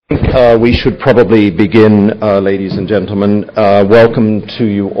We should probably begin, ladies and gentlemen. Welcome to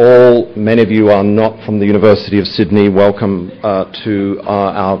you all. Many of you are not from the University of Sydney. Welcome to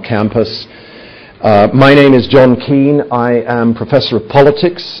our campus. My name is John Keane. I am Professor of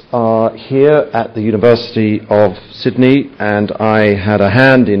Politics here at the University of Sydney, and I had a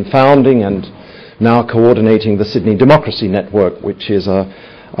hand in founding and now coordinating the Sydney Democracy Network, which is a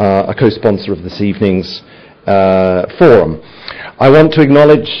co-sponsor of this evening's forum. I want to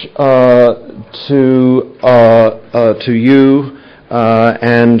acknowledge to you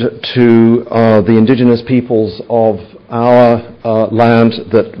and to the indigenous peoples of our land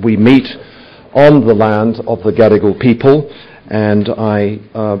that we meet on the land of the Gadigal people, and I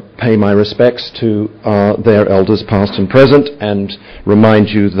pay my respects to their elders past and present, and remind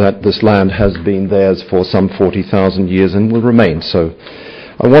you that this land has been theirs for some 40,000 years and will remain so.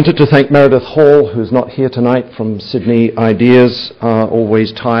 I wanted to thank Meredith Hall, who's not here tonight, from Sydney Ideas,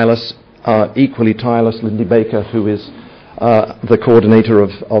 always tireless, equally tireless, Lindy Baker, who is the coordinator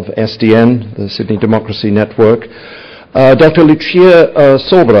of SDN, the Sydney Democracy Network, Dr. Lucia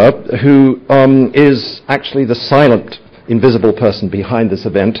Sobra, who is actually the silent, invisible person behind this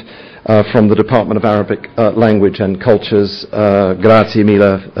event, from the Department of Arabic Language and Cultures. Grazie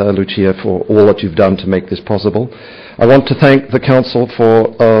mille, Lucia, for all that you've done to make this possible. I want to thank the Council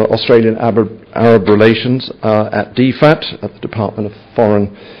for Australian Arab Relations at DFAT, at the Department of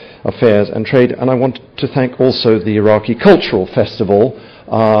Foreign Affairs and Trade, and I want to thank also the Iraqi Cultural Festival,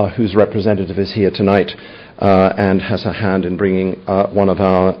 whose representative is here tonight and has a hand in bringing one of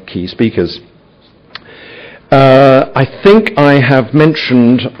our key speakers. I think I have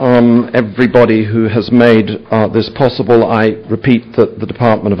mentioned everybody who has made this possible. I repeat that the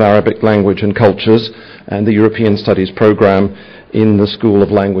Department of Arabic Language and Cultures and the European Studies Programme in the School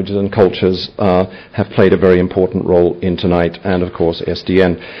of Languages and Cultures have played a very important role in tonight, and of course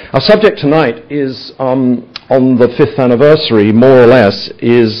SDN. Our subject tonight is, on the 5th anniversary, more or less,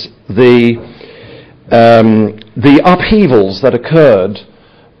 is the upheavals that occurred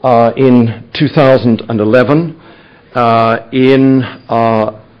in 2011 in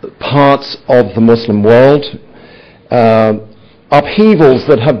parts of the Muslim world, upheavals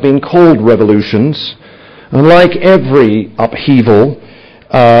that have been called revolutions, and like every upheaval,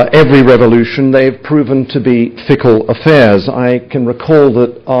 every revolution, they've proven to be fickle affairs. I can recall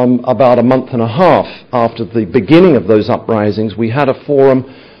that about a month and a half after the beginning of those uprisings, we had a forum,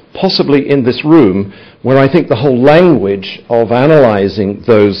 possibly in this room, where I think the whole language of analyzing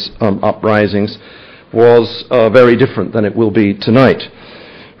those uprisings was very different than it will be tonight.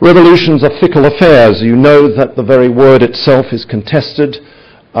 Revolutions are fickle affairs. You know that the very word itself is contested,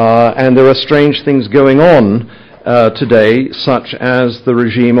 and there are strange things going on today, such as the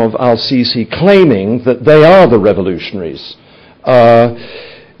regime of al-Sisi claiming that they are the revolutionaries.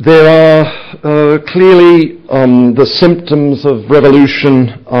 There are clearly the symptoms of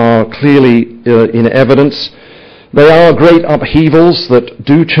revolution are clearly in evidence. They are great upheavals that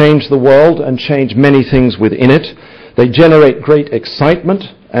do change the world and change many things within it. They generate great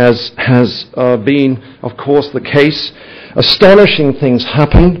excitement, as has been, of course, the case. Astonishing things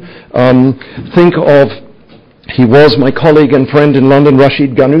happen. Think of, he was my colleague and friend in London,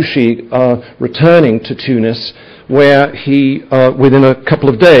 Rashid Ghannouchi, returning to Tunis, where he, within a couple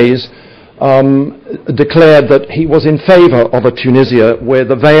of days, declared that he was in favour of a Tunisia where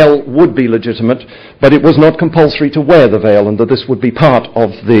the veil would be legitimate, but it was not compulsory to wear the veil, and that this would be part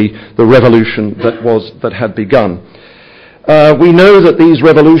of the revolution that had begun. We know that these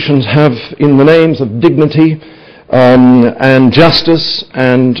revolutions have, in the names of dignity and justice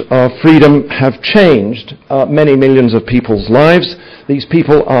and freedom, have changed many millions of people's lives. These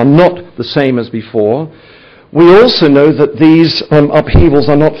people are not the same as before. We also know that these upheavals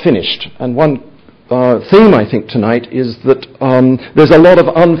are not finished, and one theme, I think, tonight is that there's a lot of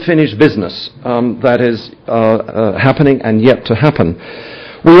unfinished business that is happening and yet to happen.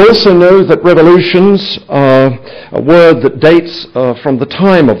 We also know that revolutions, a word that dates from the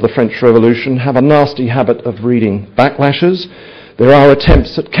time of the French Revolution, have a nasty habit of breeding backlashes. There are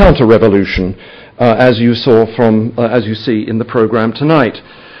attempts at counter-revolution, as you see in the programme tonight.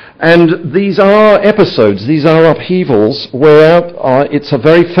 And these are episodes, these are upheavals where it's a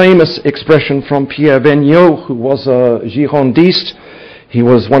very famous expression from Pierre Vergniaud, who was a Girondist. He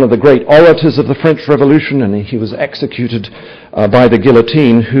was one of the great orators of the French Revolution, and he was executed by the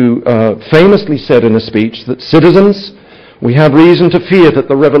guillotine, who famously said in a speech that, "Citizens, we have reason to fear that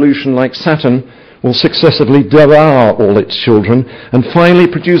the revolution, like Saturn, will successively devour all its children and finally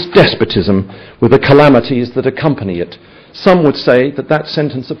produce despotism with the calamities that accompany it." Some would say that that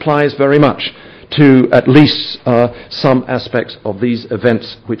sentence applies very much to at least some aspects of these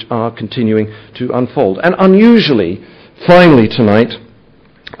events which are continuing to unfold. And unusually, finally tonight,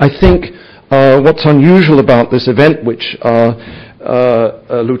 I think what's unusual about this event, which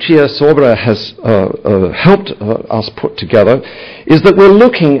Lucia Sobra has helped us put together, is that we're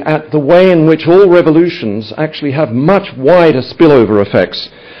looking at the way in which all revolutions actually have much wider spillover effects.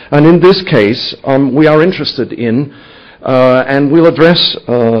 And in this case, we are interested in, and we'll address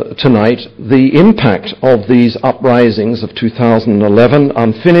tonight, the impact of these uprisings of 2011,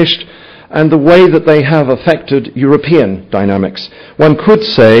 unfinished, and the way that they have affected European dynamics. One could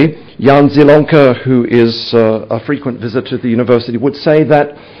say, Jan Zielonka, who is a frequent visitor to the university, would say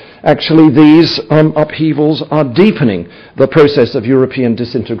that actually these upheavals are deepening the process of European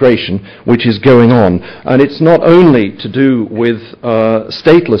disintegration which is going on. And it's not only to do with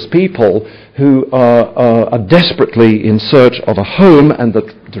stateless people who are desperately in search of a home and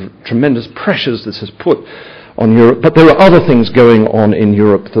the tremendous pressures this has put on Europe, but there are other things going on in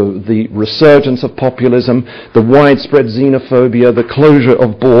Europe, the resurgence of populism, the widespread xenophobia, the closure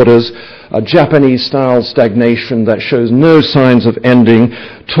of borders, a Japanese-style stagnation that shows no signs of ending,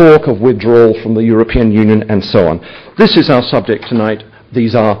 talk of withdrawal from the European Union, and so on. This is our subject tonight.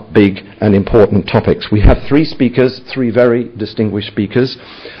 These are big and important topics. We have three speakers, three very distinguished speakers.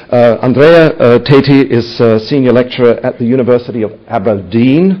 Andrea Teti is a senior lecturer at the University of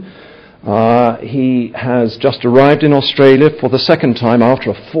Aberdeen. He has just arrived in Australia for the second time after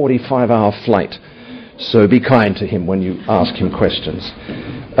a 45-hour flight. So be kind to him when you ask him questions.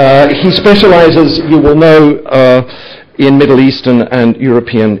 He specializes, you will know, in Middle Eastern and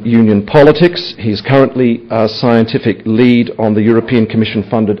European Union politics. He's currently a scientific lead on the European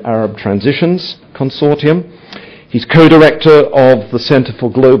Commission-funded Arab Transitions Consortium. He's co-director of the Centre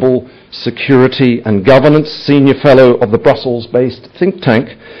for Global Security and Governance, senior fellow of the Brussels-based think tank,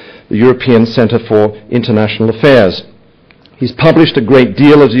 the European Centre for International Affairs. He's published a great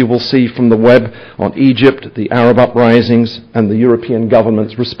deal, as you will see from the web, on Egypt, the Arab uprisings, and the European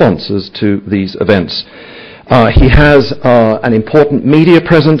government's responses to these events. He has an important media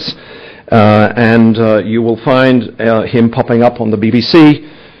presence, and you will find him popping up on the BBC,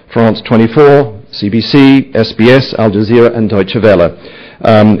 France 24, CBC, SBS, Al Jazeera, and Deutsche Welle.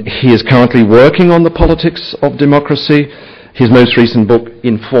 He is currently working on the politics of democracy. His most recent book,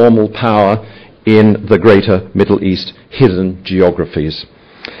 Informal Power in the Greater Middle East, Hidden Geographies.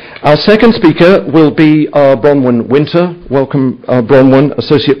 Our second speaker will be Bronwyn Winter. Welcome, Bronwyn,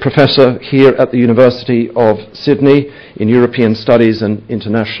 Associate Professor here at the University of Sydney in European Studies and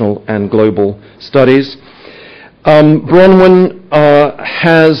International and Global Studies. Bronwyn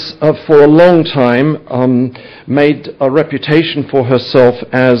has, for a long time, made a reputation for herself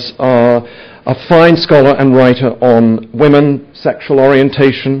as a fine scholar and writer on women, sexual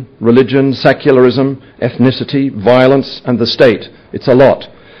orientation, religion, secularism, ethnicity, violence, and the state. It's a lot.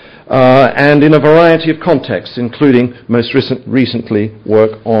 And in a variety of contexts, including most recently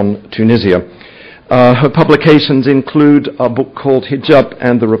work on Tunisia. Her publications include a book called Hijab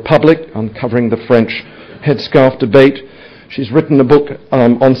and the Republic, uncovering the French headscarf debate. She's written a book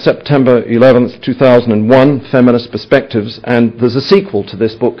on September 11th, 2001, Feminist Perspectives, and there's a sequel to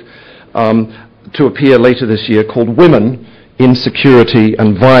this book to appear later this year called Women, Insecurity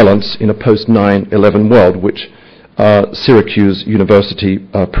and Violence in a Post-9/11 World, which Syracuse University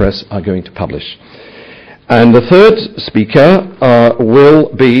Press are going to publish. And the third speaker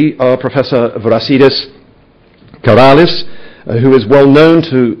will be Professor Vrasides Karalis, who is well known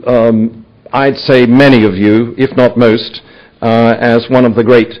to, I'd say, many of you, if not most, as one of the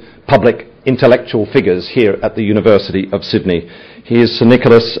great public intellectual figures here at the University of Sydney. He is Sir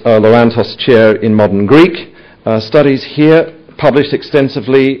Nicholas Lorantos Chair in Modern Greek Studies here, published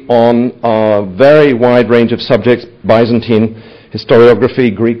extensively on a very wide range of subjects: Byzantine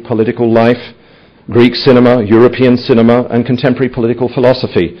historiography, Greek political life, Greek cinema, European cinema, and contemporary political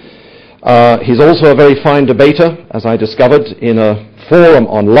philosophy. He's also a very fine debater, as I discovered in a forum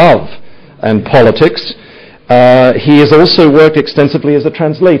on love and politics. He has also worked extensively as a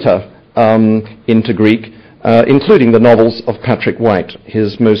translator into Greek, including the novels of Patrick White.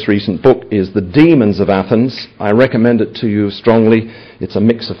 His most recent book is The Demons of Athens. I recommend it to you strongly. It's a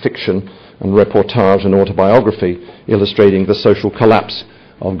mix of fiction and reportage and autobiography, illustrating the social collapse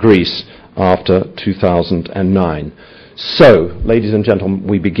of Greece after 2009. So, ladies and gentlemen,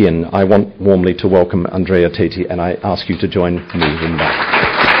 we begin. I want warmly to welcome Andrea Teti, and I ask you to join me in that.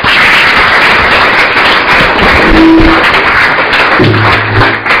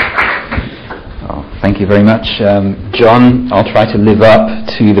 Thank you very much, John. I'll try to live up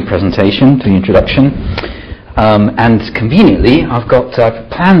to the presentation, to the introduction. And conveniently, I've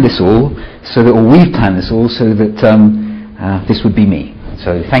planned this all we've planned this all so that this would be me.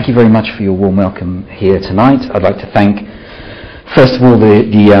 So thank you very much for your warm welcome here tonight. I'd like to thank, first of all,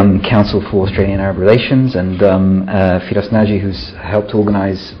 the Council for Australian Arab Relations and Firas Naji, who's helped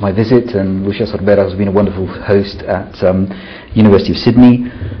organise my visit, and Lucia Sorbera, who's been a wonderful host at University of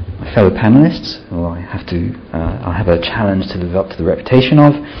Sydney. My fellow panellists, who I have a challenge to live up to the reputation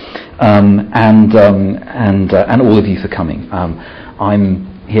of, and all of you for coming. I'm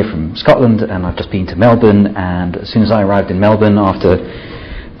here from Scotland, and I've just been to Melbourne, and as soon as I arrived in Melbourne, after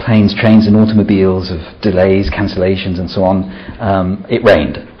planes, trains and automobiles of delays, cancellations and so on, it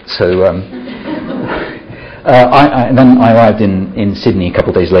rained. So then I arrived in Sydney a couple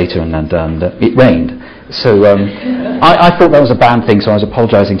of days later, and it rained. So I thought that was a bad thing, so I was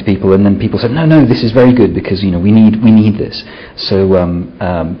apologising to people, and then people said, no, this is very good, because we need this. So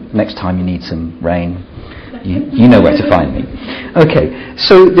next time you need some rain, you know where to find me. Okay,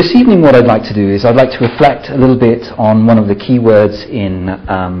 so this evening what I'd like to do is I'd like to reflect a little bit on one of the key words in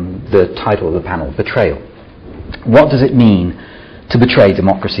the title of the panel, betrayal. What does it mean to betray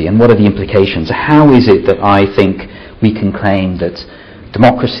democracy, and what are the implications? How is it that I think we can claim that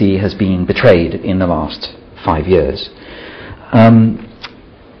democracy has been betrayed in the last 5 years? And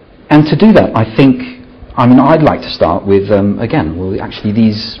to do that, I'd like to start with, actually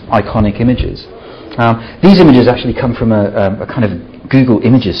these iconic images. These images actually come from a kind of Google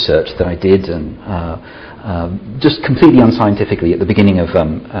Images search that I did, and just completely unscientifically at the beginning of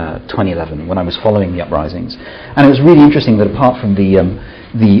 2011, when I was following the uprisings. And it was really interesting that apart from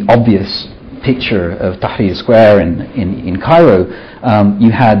the obvious picture of Tahrir Square in Cairo,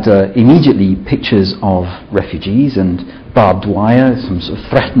 you had immediately pictures of refugees and barbed wire, some sort of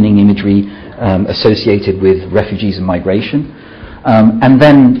threatening imagery associated with refugees and migration. And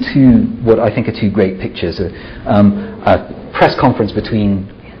then what I think are two great pictures, a press conference between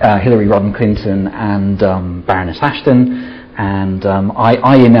Hillary Rodham Clinton and Baroness Ashton. And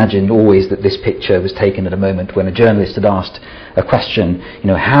I imagined always that this picture was taken at a moment when a journalist had asked a question,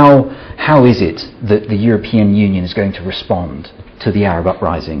 how is it that the European Union is going to respond to the Arab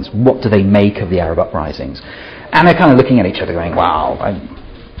uprisings? What do they make of the Arab uprisings? And they're kind of looking at each other going, wow,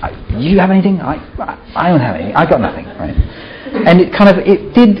 you have anything? I don't have anything. I've got nothing, right? And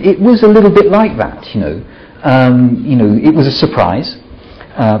it was a little bit like that, it was a surprise.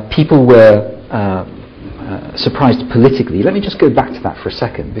 People were surprised politically. Let me just go back to that for a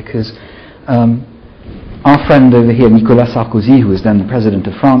second, because our friend over here, Nicolas Sarkozy, who was then the president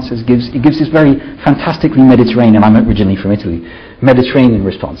of France, gives this very fantastically Mediterranean, I'm originally from Italy, Mediterranean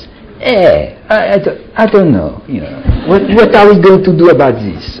response. I don't know, what are we going to do about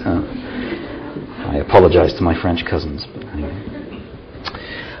this? I apologise to my French cousins, but anyway.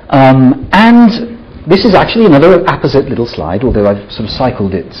 And this is actually another apposite little slide, although I've sort of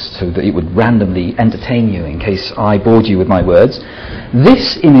cycled it so that it would randomly entertain you in case I bored you with my words.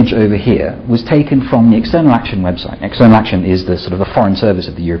 This image over here was taken from the External Action website. External Action is the sort of the foreign service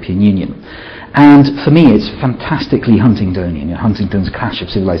of the European Union. And for me, it's fantastically Huntingtonian. Huntington's Clash of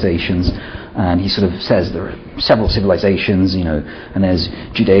Civilizations, and he sort of says there are several civilizations, and there's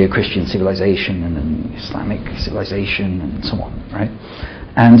Judeo-Christian civilization, and then Islamic civilization, and so on, right?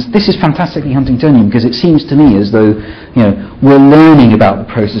 And this is fantastically Huntingtonian, because it seems to me as though, we're learning about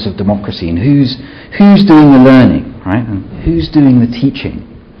the process of democracy, and who's doing the learning, right? And who's doing the teaching?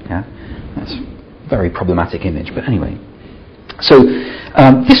 Yeah, that's a very problematic image, but anyway. So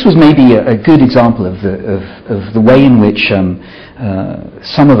this was maybe a good example of the way in which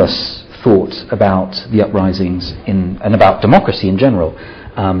some of us thought about the uprisings and about democracy in general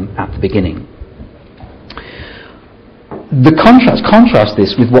at the beginning. Contrast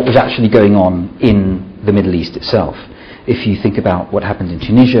this with what was actually going on in the Middle East itself. If you think about what happened in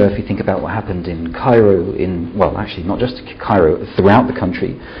Tunisia, if you think about what happened in Cairo, actually not just Cairo, throughout the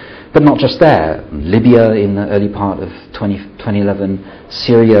country, but not just there, Libya in the early part of 2011,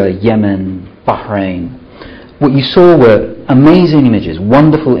 Syria, Yemen, Bahrain. What you saw were amazing images,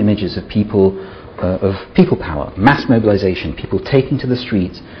 wonderful images of people power, mass mobilization, people taking to the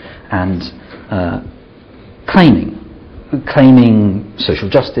streets and claiming social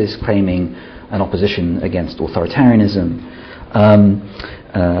justice, claiming an opposition against authoritarianism.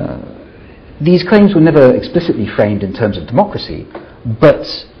 These claims were never explicitly framed in terms of democracy, but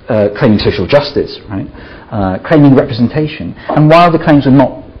claiming social justice, right? Claiming representation. And while the claims were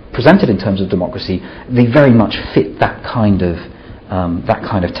not presented in terms of democracy, they very much fit that kind of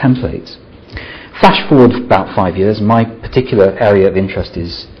template. Flash forward about 5 years. My particular area of interest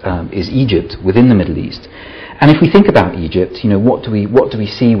is Egypt within the Middle East. And if we think about Egypt, what do we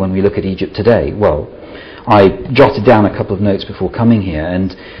see when we look at Egypt today? Well, I jotted down a couple of notes before coming here,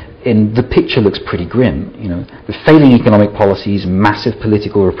 and the picture looks pretty grim. You know, the failing economic policies, massive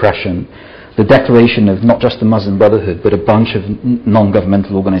political repression, the declaration of not just the Muslim Brotherhood, but a bunch of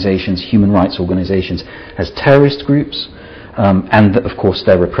non-governmental organizations, human rights organizations, as terrorist groups, and of course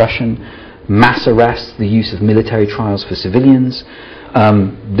their repression, mass arrests, the use of military trials for civilians,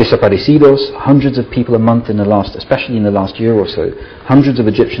 desaparecidos, hundreds of people a month especially in the last year or so, hundreds of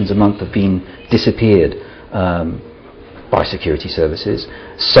Egyptians a month have been disappeared by security services.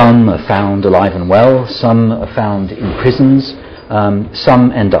 Some are found alive and well, some are found in prisons,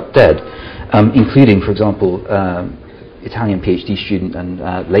 some end up dead, including, for example, Italian PhD student and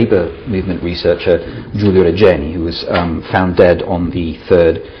labour movement researcher Giulio Regeni, who was found dead on the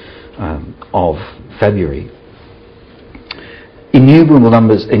 3rd of February. Innumerable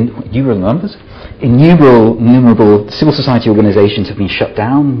civil society organisations have been shut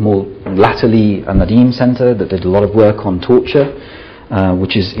down. More latterly, a Nadim Centre that did a lot of work on torture,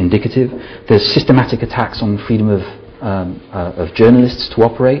 which is indicative. There's systematic attacks on freedom of journalists to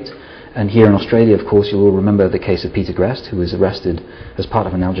operate. And here in Australia, of course, you'll all remember the case of Peter Grest, who was arrested as part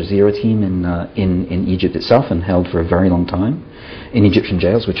of an Al Jazeera team in Egypt itself and held for a very long time in Egyptian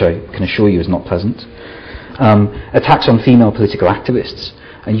jails, which I can assure you is not pleasant. Attacks on female political activists,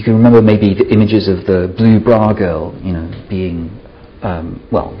 and you can remember maybe the images of the blue bra girl, you know, being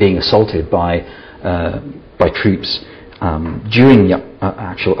assaulted by troops during the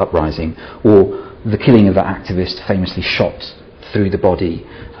actual uprising, or the killing of that activist famously shot through the body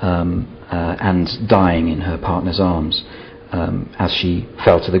and dying in her partner's arms as she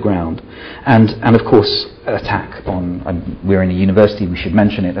fell to the ground, and of course attack on. We're in a university, we should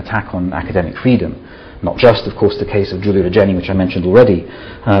mention it. Attack on academic freedom. Not just, of course, the case of Giulio Regeni, which I mentioned already,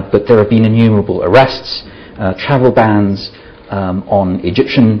 but there have been innumerable arrests, travel bans on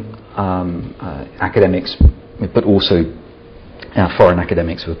Egyptian academics, but also foreign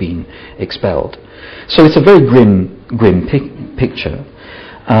academics who have been expelled. So it's a very grim picture.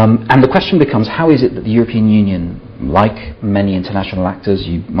 And the question becomes, how is it that the European Union, like many international actors,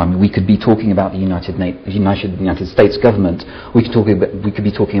 we could be talking about the United States government, we could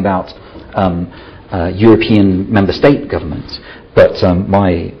be talking about European member state governments, but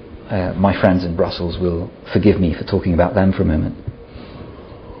my friends in Brussels will forgive me for talking about them for a moment.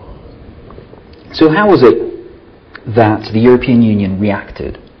 So how was it that the European Union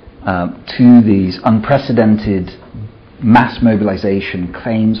reacted to these unprecedented mass mobilization,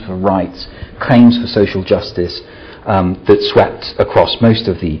 claims for rights, claims for social justice that swept across most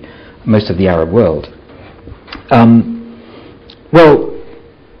of the Arab world?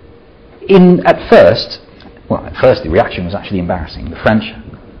 At first the reaction was actually embarrassing. The French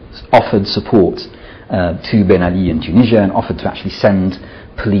offered support to Ben Ali in Tunisia and offered to actually send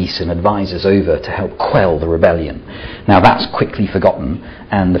police and advisors over to help quell the rebellion. Now that's quickly forgotten,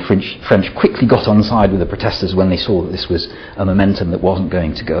 and the French quickly got on side with the protesters when they saw that this was a momentum that wasn't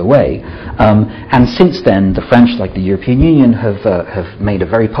going to go away. And since then, the French, like the European Union, have made a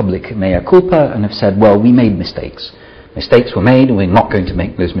very public mea culpa and have said, well, we made mistakes. Mistakes were made, and we're not going to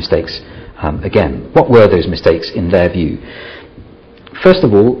make those mistakes again. What were those mistakes in their view? First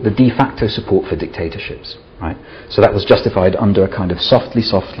of all, the de facto support for dictatorships. Right? So that was justified under a kind of softly,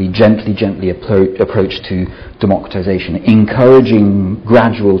 gently approach to democratization, encouraging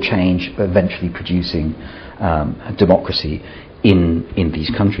gradual change, eventually producing democracy in these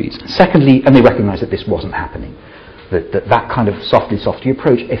countries. Secondly, and they recognized that this wasn't happening, that kind of softly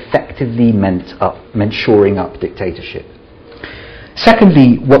approach effectively meant shoring up dictatorship.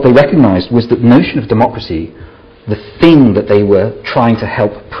 Secondly, what they recognized was that the notion of democracy, the thing that they were trying to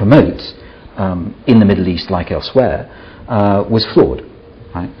help promote in the Middle East, like elsewhere, was flawed.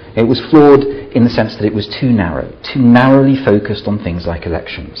 Right? It was flawed in the sense that it was too narrow, too narrowly focused on things like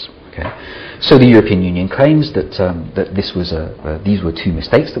elections. Okay? So the European Union claims that these were two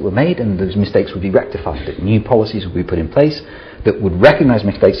mistakes that were made, and those mistakes would be rectified. That new policies would be put in place that would recognise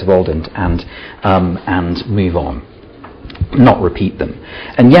mistakes of old and move on, not repeat them.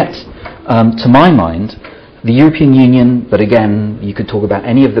 And yet, to my mind, the European Union, but again, you could talk about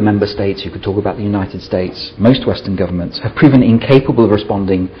any of the member states, you could talk about the United States, most Western governments have proven incapable of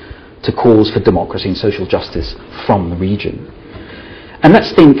responding to calls for democracy and social justice from the region. And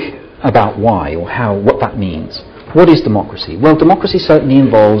let's think about why, or what that means. What is democracy? Well, democracy certainly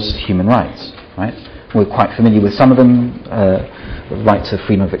involves human rights, right? We're quite familiar with some of them, the right to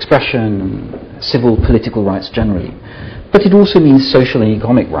freedom of expression, civil, political rights generally. But it also means social and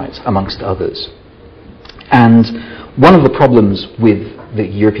economic rights, amongst others. And one of the problems with the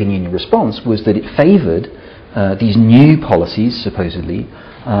European Union response was that it favoured these new policies, supposedly,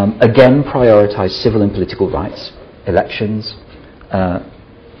 again prioritised civil and political rights, elections,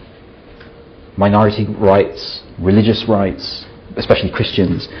 minority rights, religious rights, especially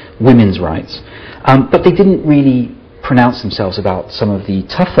Christians, women's rights. But they didn't really pronounce themselves about some of the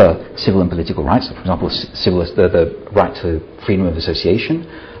tougher civil and political rights, for example, the right to freedom of association,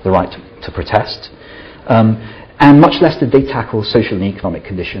 the right to protest, and much less did they tackle social and economic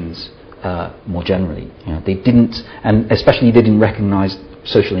conditions more generally. They didn't, and especially they didn't recognise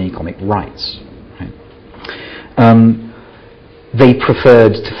social and economic rights. Right? They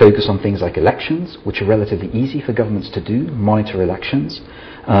preferred to focus on things like elections, which are relatively easy for governments to do, monitor elections,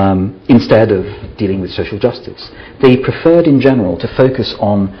 instead of dealing with social justice. They preferred in general to focus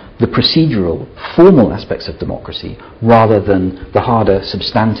on the procedural, formal aspects of democracy rather than the harder,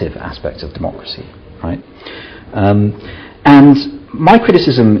 substantive aspects of democracy. Right? And my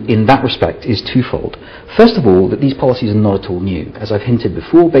criticism in that respect is twofold. First of all, that these policies are not at all new. As I've hinted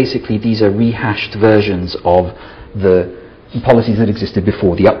before, basically these are rehashed versions of the policies that existed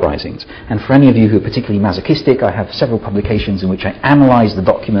before the Uprisings. And for any of you who are particularly masochistic, I have several publications in which I analyse the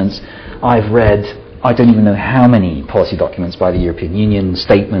documents. I've read, I don't even know how many policy documents by the European Union,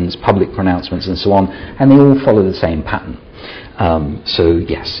 statements, public pronouncements and so on, and they all follow the same pattern. So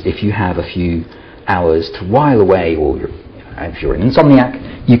yes, if you have a few hours to while away, or if you're an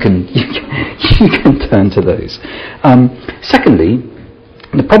insomniac, you can turn to those. Secondly,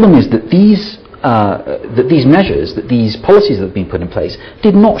 the problem is that these measures, that these policies that have been put in place,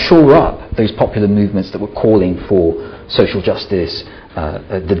 did not shore up those popular movements that were calling for social justice,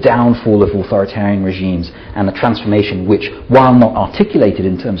 the downfall of authoritarian regimes, and the transformation which, while not articulated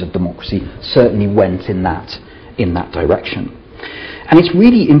in terms of democracy, certainly went in that direction. And it's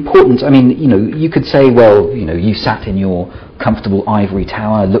really important. I mean, you could say, well, you sat in your comfortable ivory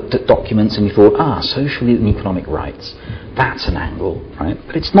tower, looked at documents, and you thought, social and economic rights. That's an angle, right?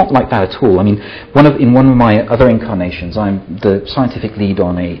 But it's not like that at all. I mean, in one of my other incarnations, I'm the scientific lead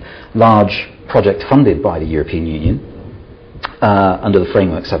on a large project funded by the European Union under the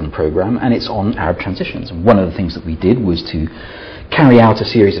Framework 7 programme, and it's on Arab transitions. And one of the things that we did was to carry out a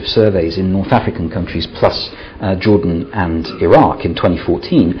series of surveys in North African countries plus Jordan and Iraq in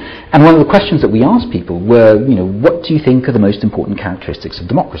 2014. And one of the questions that we asked people were, what do you think are the most important characteristics of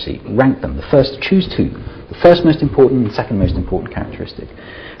democracy? Rank them. Choose two. The first most important and second most important characteristic.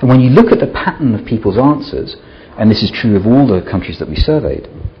 And when you look at the pattern of people's answers, and this is true of all the countries that we surveyed,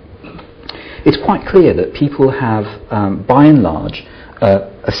 it's quite clear that people have, by and large,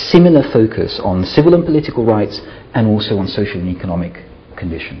 a similar focus on civil and political rights and also on social and economic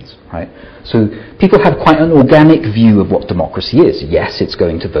conditions, right? So people have quite an organic view of what democracy is. Yes, it's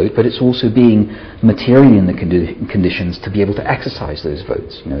going to vote, but it's also being materially in the conditions to be able to exercise those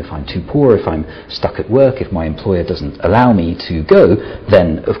votes. If I'm too poor, if I'm stuck at work, if my employer doesn't allow me to go,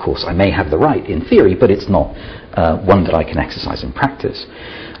 then of course I may have the right in theory, but it's not one that I can exercise in practice.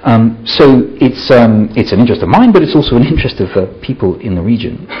 So it's an interest of mine, but it's also an interest of people in the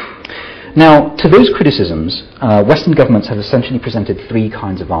region. Now, to those criticisms, Western governments have essentially presented three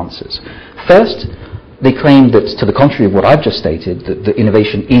kinds of answers. First, they claim that, to the contrary of what I've just stated, that the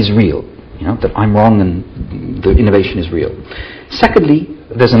innovation is real, that I'm wrong and the innovation is real. Secondly,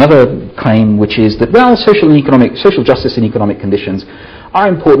 there's another claim which is that, well, social justice and economic conditions are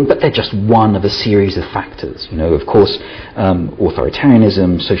important, but they're just one of a series of factors. Of course,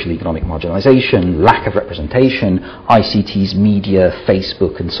 authoritarianism, social economic marginalization, lack of representation, ICTs, media,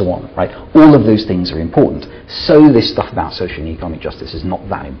 Facebook, and so on, right? All of those things are important. So this stuff about social and economic justice is not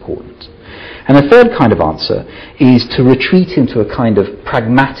that important. And the third kind of answer is to retreat into a kind of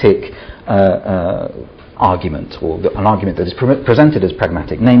pragmatic argument, or an argument that is presented as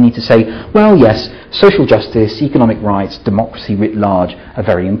pragmatic, namely to say, well, yes, social justice, economic rights, democracy writ large are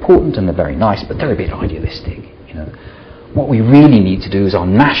very important and they're very nice, but they're a bit idealistic. What we really need to do is our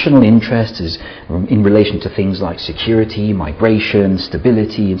national interest is in relation to things like security, migration,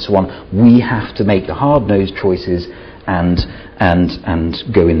 stability, and so on. We have to make the hard-nosed choices and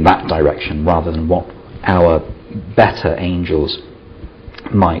go in that direction rather than what our better angels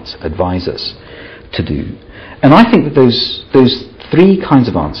might advise us to do. And I think that those three kinds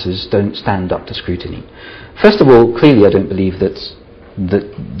of answers don't stand up to scrutiny. First of all, clearly I don't believe that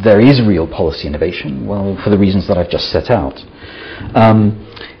there is real policy innovation, well, for the reasons that I've just set out.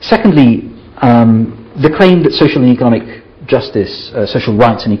 Secondly, the claim that social and economic justice, social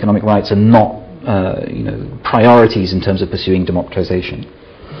rights and economic rights are not priorities in terms of pursuing democratization.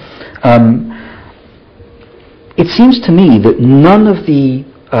 It seems to me that none of the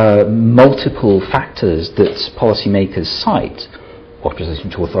multiple factors that policymakers cite, opposition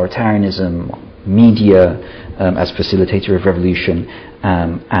to authoritarianism, media as facilitator of revolution,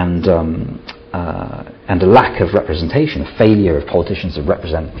 and a lack of representation, a failure of politicians to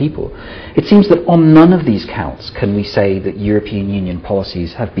represent people, it seems that on none of these counts can we say that European Union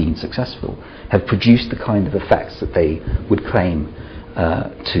policies have been successful, have produced the kind of effects that they would claim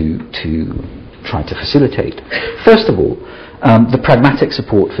to try to facilitate. First of all, the pragmatic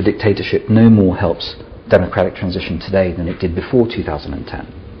support for dictatorship no more helps democratic transition today than it did before 2010.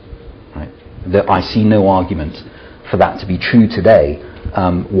 Right? I see no argument for that to be true today,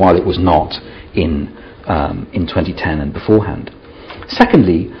 while it was not in 2010 and beforehand.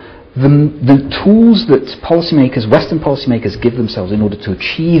 Secondly, the tools that policymakers, Western policymakers, give themselves in order to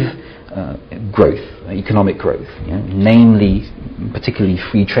achieve growth, economic growth, namely, particularly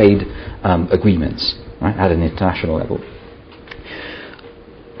free trade agreements, right, at an international level.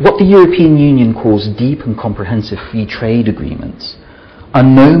 What the European Union calls deep and comprehensive free trade agreements are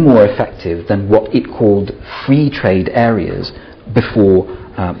no more effective than what it called free trade areas before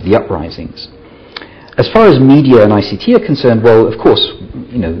the uprisings. As far as media and ICT are concerned, well, of course,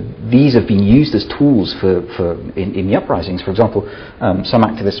 these have been used as tools in the uprisings. For example, some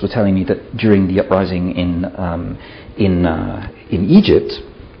activists were telling me that during the uprising in Egypt,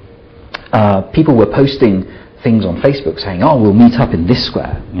 people were posting things on Facebook saying, "Oh, we'll meet up in this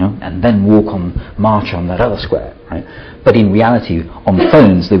square," and then march on that other square, right? But in reality, on the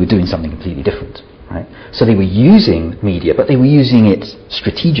phones, they were doing something completely different, right? So they were using media, but they were using it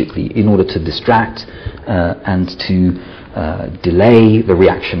strategically in order to distract and to delay the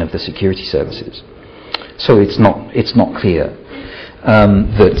reaction of the security services. So it's not clear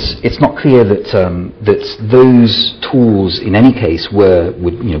that those tools, in any case,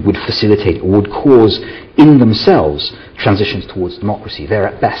 would facilitate or would cause in themselves transitions towards democracy. They're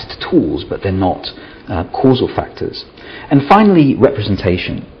at best tools, but they're not causal factors. And finally,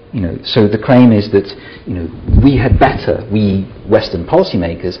 representation. So the claim is that we Western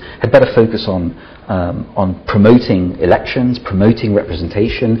policymakers had better focus on promoting elections, promoting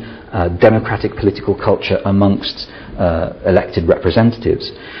representation, democratic political culture amongst elected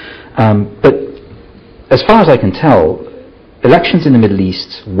representatives. But as far as I can tell, elections in the Middle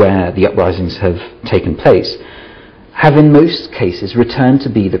East where the uprisings have taken place have in most cases returned to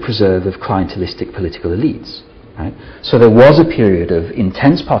be the preserve of clientelistic political elites. Right? So there was a period of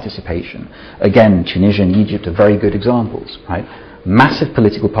intense participation. Again, Tunisia and Egypt are very good examples. Right? Massive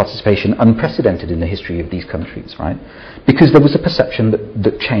political participation, unprecedented in the history of these countries. Right? Because there was a perception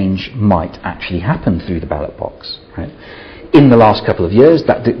that change might actually happen through the ballot box. Right? In the last couple of years,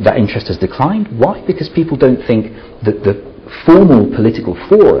 that interest has declined. Why? Because people don't think that the formal political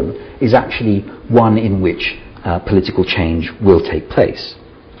forum is actually one in which political change will take place.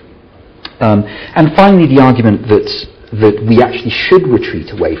 And finally, the argument that we actually should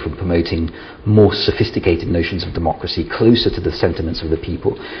retreat away from promoting more sophisticated notions of democracy closer to the sentiments of the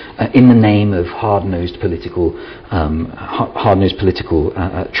people in the name of hard-nosed political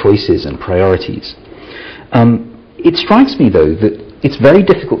choices and priorities. It strikes me, though, that it's very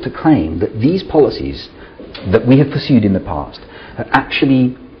difficult to claim that these policies that we have pursued in the past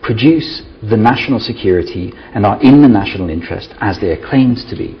actually produce the national security and are in the national interest as they are claimed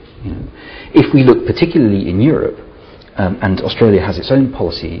to be. If we look particularly in Europe, and Australia has its own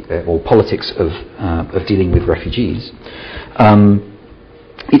policy or politics of dealing with refugees,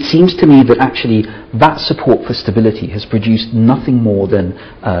 it seems to me that actually that support for stability has produced nothing more than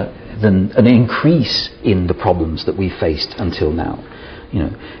an increase in the problems that we've faced until now.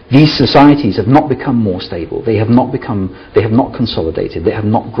 These societies have not become more stable. They have not consolidated. They have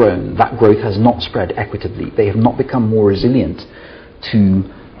not grown. That growth has not spread equitably. They have not become more resilient to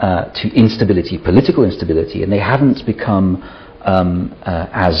instability, political instability, and they haven't become,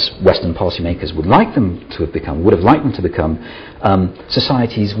 as Western policymakers would have liked them to become,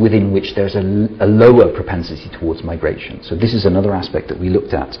 societies within which there's a lower propensity towards migration. So this is another aspect that we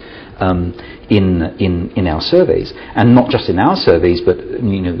looked at in our surveys, and not just in our surveys, but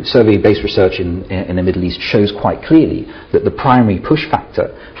survey-based research in the Middle East shows quite clearly that the primary push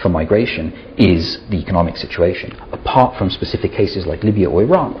factor for migration is the economic situation, apart from specific cases like Libya or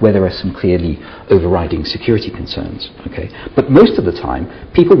Iraq, where there are some clearly overriding security concerns. Okay, but most of the time,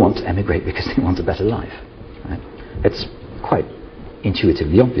 people want to emigrate because they want a better life. Right? It's quite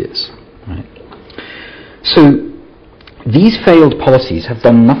intuitively obvious. Right? So these failed policies have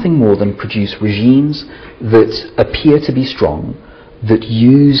done nothing more than produce regimes that appear to be strong, that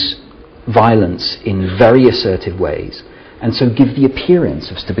use violence in very assertive ways, and so give the appearance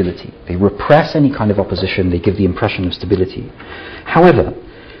of stability. They repress any kind of opposition, they give the impression of stability. However,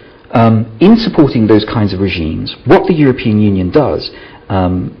 in supporting those kinds of regimes, what the European Union does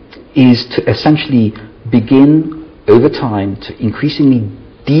is to essentially begin over time to increasingly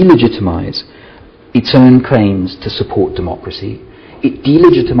delegitimize its own claims to support democracy. It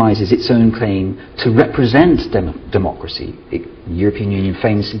delegitimizes its own claim to represent democracy. The European Union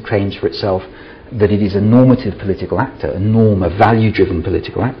famously claims for itself that it is a normative political actor, a value-driven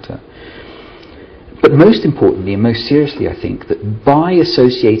political actor. But most importantly and most seriously, I think, that by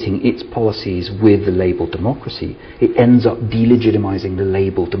associating its policies with the label democracy, it ends up delegitimizing the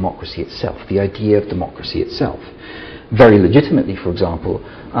label democracy itself, the idea of democracy itself. Very legitimately, for example,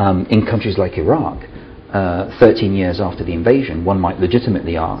 in countries like Iraq, 13 years after the invasion, one might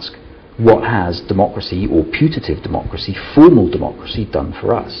legitimately ask, what has democracy, or putative democracy, formal democracy, done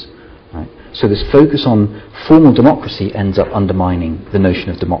for us? Right? So this focus on formal democracy ends up undermining the notion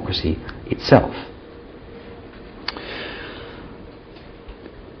of democracy itself.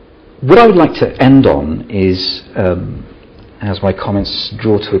 What I would like to end on is, as my comments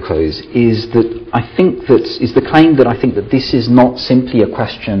draw to a close, is the claim that I think that this is not simply a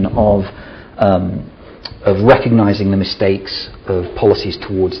question of recognizing the mistakes of policies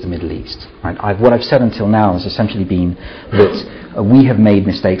towards the Middle East. Right? What I've said until now has essentially been that we have made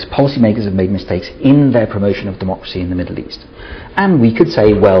mistakes, policymakers have made mistakes in their promotion of democracy in the Middle East. And we could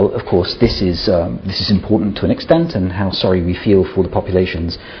say, well, of course, this is important to an extent, and how sorry we feel for the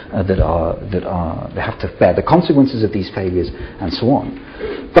populations that have to bear the consequences of these failures, and so on.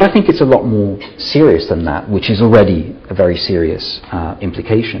 But I think it's a lot more serious than that, which is already a very serious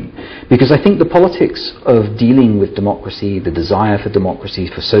implication. Because I think the politics of dealing with democracy, the desire for democracy,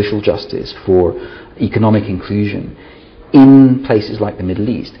 for social justice, for economic inclusion in places like the Middle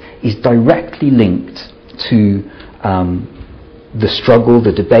East is directly linked to the struggle,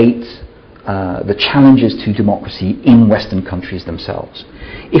 the debate, the challenges to democracy in Western countries themselves.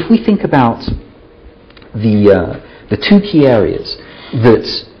 If we think about the two key areas that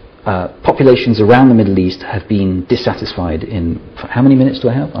populations around the Middle East have been dissatisfied in, how many minutes do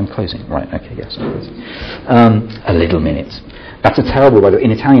I have? I'm closing. Right, okay, yes. A little minute. That's a terrible, by the way. In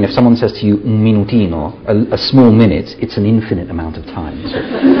Italian, if someone says to you un minutino, a small minute, it's an infinite amount of time. So.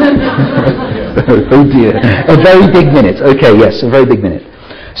 Oh dear. A very big minute. Okay, yes, a very big minute.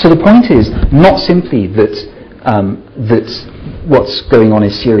 So the point is not simply that what's going on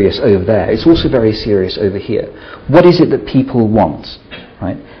is serious over there. It's also very serious over here. What is it that people want?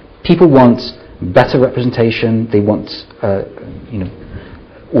 Right? People want better representation. They want,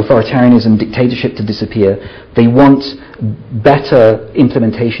 authoritarianism, dictatorship to disappear. They want better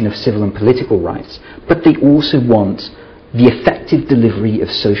implementation of civil and political rights, but they also want the effective delivery of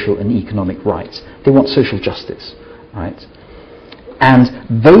social and economic rights. They want social justice, right? And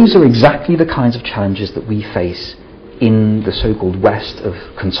those are exactly the kinds of challenges that we face in the so-called West of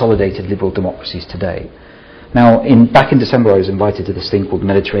consolidated liberal democracies today. Now, back in December, I was invited to this thing called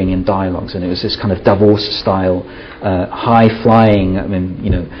Mediterranean Dialogues, and it was this kind of Davos-style, high-flying,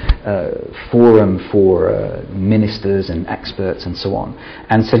 forum for ministers and experts and so on.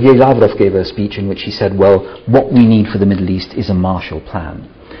 And Sergei Lavrov gave a speech in which he said, well, what we need for the Middle East is a Marshall Plan.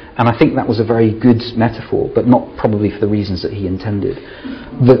 And I think that was a very good metaphor, but not probably for the reasons that he intended.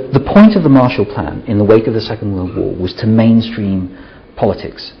 The point of the Marshall Plan in the wake of the Second World War was to mainstream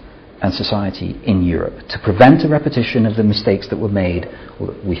politics and society in Europe, to prevent a repetition of the mistakes that were made, or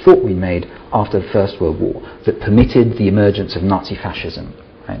that we thought we'd made, after the First World War, that permitted the emergence of Nazi fascism.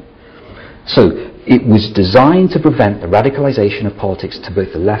 Right? So it was designed to prevent the radicalization of politics to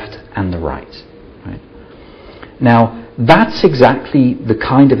both the left and the right. Right? Now, that's exactly the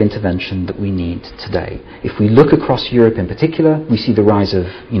kind of intervention that we need today. If we look across Europe in particular, we see the rise of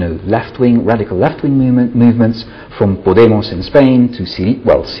radical left-wing movements, from Podemos in Spain to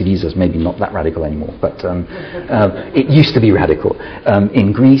Syriza's maybe not that radical anymore, but it used to be radical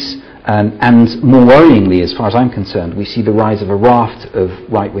in Greece. And more worryingly, as far as I'm concerned, we see the rise of a raft of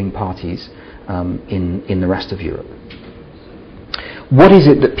right-wing parties in the rest of Europe. What is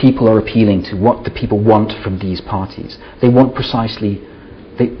it that people are appealing to? What do people want from these parties? They want precisely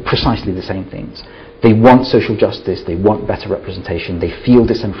the same things. They want social justice, they want better representation, they feel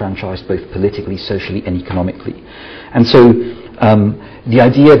disenfranchised both politically, socially and economically. And so the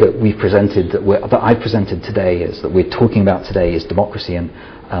idea that we've presented, that I presented today, that we're talking about today, is democracy, and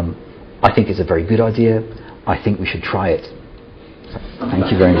I think is a very good idea. I think we should try it. So, thank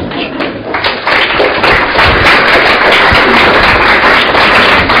you very much.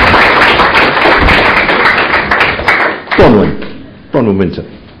 Bronwyn Winter.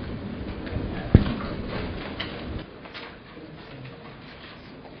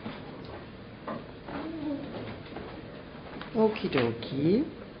 Okie dokie.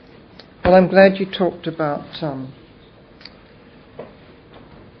 Well, I'm glad you talked about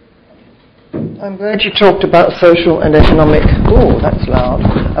I'm glad you talked about social and economic, that's loud,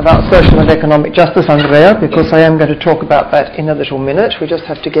 about social and economic justice, Andrea, because I am going to talk about that in a little minute. We just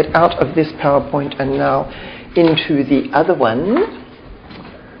have to get out of this PowerPoint and now into the other one.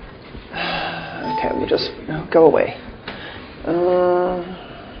 Okay, we'll just go away.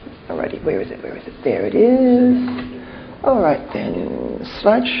 Alrighty, where is it? There it is. Alright then,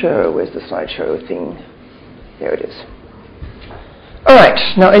 slideshow. Where's the slideshow thing? There it is.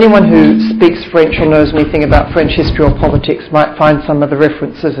 Alright, now anyone who speaks French or knows anything about French history or politics might find some of the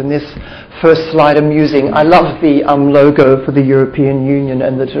references in this first slide amusing. I love the logo for the European Union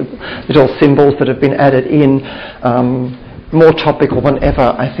and the little symbols that have been added in. More topical than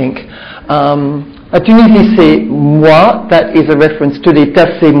ever, I think. Tunisie, c'est moi. That is a reference to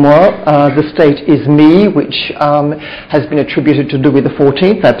l'État, c'est moi. The state is me, which has been attributed to Louis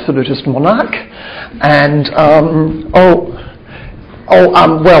XIV, absolutist monarch. And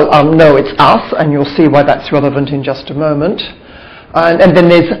no, it's us, and you'll see why that's relevant in just a moment. And then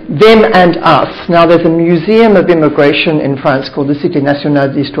there's them and us. Now there's a museum of immigration in France called the Cité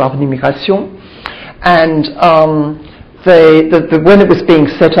Nationale d'Histoire d'Immigration, and when it was being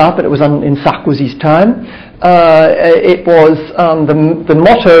set up, and it was in Sarkozy's time, it was the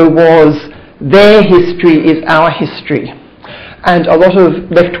motto was "Their history is our history," and a lot of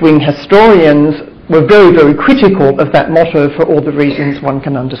left-wing historians were very, very critical of that motto for all the reasons one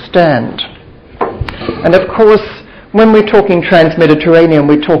can understand. And of course, when we're talking trans-Mediterranean,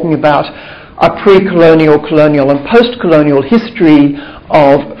 we're talking about a pre-colonial, colonial and post-colonial history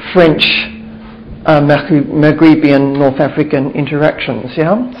of French, Maghrebian, North African interactions,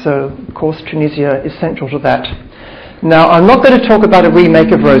 yeah? So, of course, Tunisia is central to that. Now, I'm not going to talk about a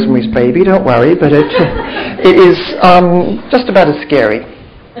remake of Rosemary's Baby, don't worry, but it is just about as scary.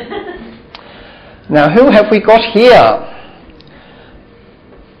 Now, who have we got here?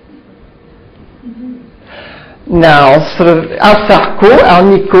 Now, sort of our Sarko, our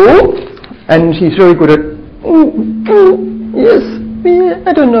Nico, and he's very good at, yes, yeah,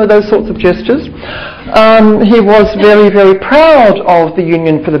 I don't know, those sorts of gestures. He was very, very proud of the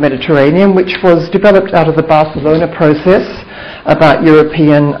Union for the Mediterranean, which was developed out of the Barcelona process about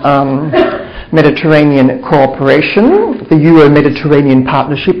European Mediterranean cooperation, the Euro-Mediterranean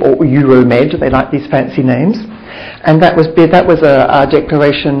Partnership, or Euromed, they like these fancy names. And that was a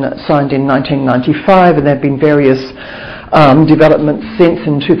declaration signed in 1995, and there have been various developments since.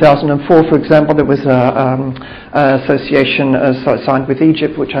 In 2004, for example, there was an association signed with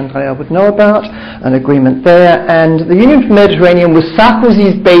Egypt, which Andrea would know about, an agreement there. And the Union for the Mediterranean was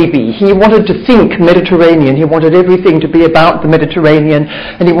Sarkozy's baby. He wanted to think Mediterranean. He wanted everything to be about the Mediterranean,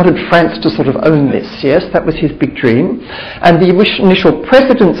 and he wanted France to sort of own this, yes? That was his big dream. And the initial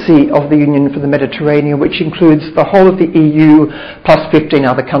presidency of the Union for the Mediterranean, which includes the whole of the EU plus 15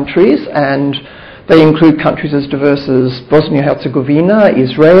 other countries, and they include countries as diverse as Bosnia-Herzegovina,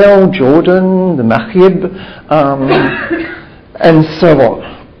 Israel, Jordan, the Maghreb, and so on.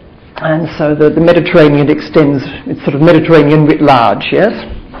 And so the Mediterranean extends, it's sort of Mediterranean writ large, yes?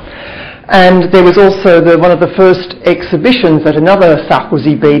 And there was also one of the first exhibitions at another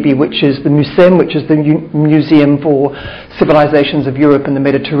Sarkozy baby, which is the Muséum, which is the Museum for Civilizations of Europe and the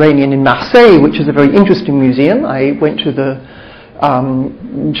Mediterranean in Marseille, which is a very interesting museum. I went to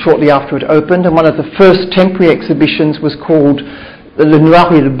shortly after it opened, and one of the first temporary exhibitions was called Le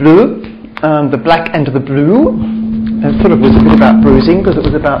Noir et le Bleu, the Black and the Blue. It sort of was a bit about bruising, because it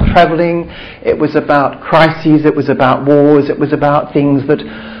was about travelling, it was about crises, it was about wars, it was about things that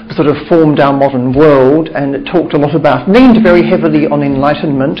sort of formed our modern world, and it talked a lot about, leaned very heavily on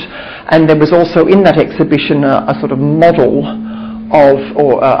enlightenment, and there was also in that exhibition a sort of model of,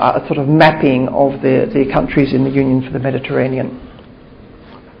 or a sort of mapping of the countries in the Union for the Mediterranean.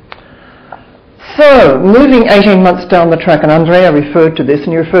 So, moving 18 months down the track, and Andrea referred to this,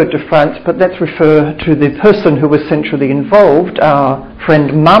 and you referred to France, but let's refer to the person who was centrally involved, our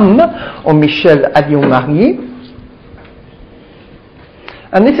friend Mam, or Michel Alliot-Marie.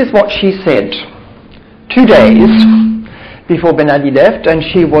 And this is what she said 2 days before Ben Ali left, and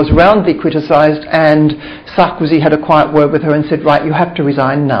she was roundly criticised, and Sarkozy had a quiet word with her and said, right, you have to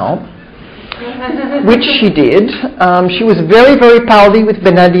resign now. Which she did. She was very, very pally with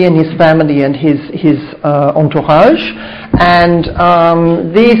Ben Ali and his family and his entourage, and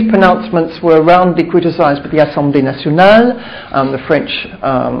these pronouncements were roundly criticised by the Assemblée Nationale, the French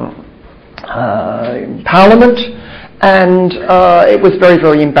Parliament, and it was very,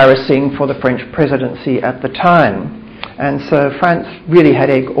 very embarrassing for the French presidency at the time. And so France really had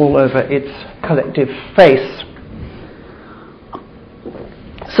egg all over its collective face.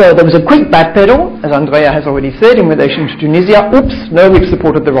 So there was a quick backpedal, as Andrea has already said, in relation to Tunisia. Oops, no, we've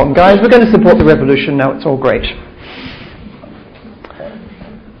supported the wrong guys. We're going to support the revolution now. It's all great.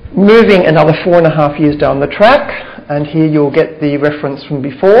 Moving another 4.5 years down the track, and here you'll get the reference from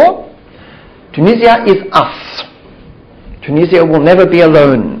before. Tunisia is us. Tunisia will never be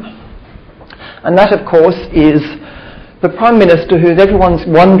alone. And that, of course, is the Prime Minister, who everyone's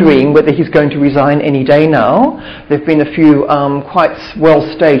wondering whether he's going to resign any day now. There have been a few quite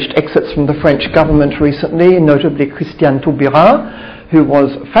well-staged exits from the French government recently, notably Christiane Taubira, who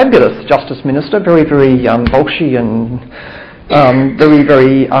was a fabulous Justice Minister, very, very bolshy and very,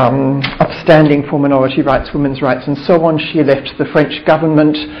 very upstanding for minority rights, women's rights and so on. She left the French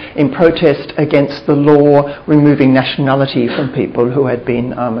government in protest against the law removing nationality from people who had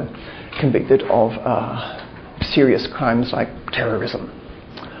been convicted of serious crimes like terrorism.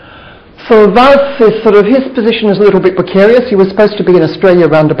 So Valls is his position is a little bit precarious. He was supposed to be in Australia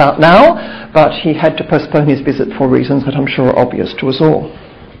around about now, but he had to postpone his visit for reasons that I'm sure are obvious to us all.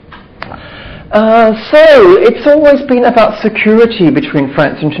 So it's always been about security between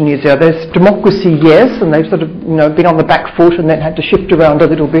France and Tunisia. There's democracy, yes, and they've been on the back foot and then had to shift around a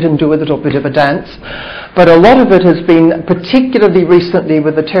little bit and do a little bit of a dance. But a lot of it has been, particularly recently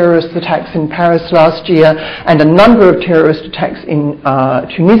with the terrorist attacks in Paris last year and a number of terrorist attacks in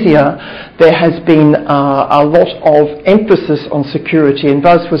Tunisia, there has been a lot of emphasis on security. And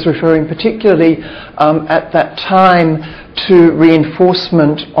Valls was referring particularly at that time to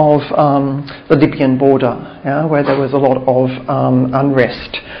reinforcement of the Libyan border, where there was a lot of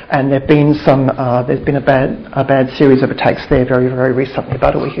unrest, and there's been a bad series of attacks there very, very recently,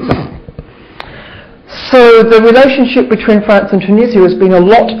 about a week ago. So the relationship between France and Tunisia has been a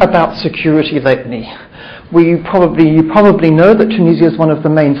lot about security lately. You probably know that Tunisia is one of the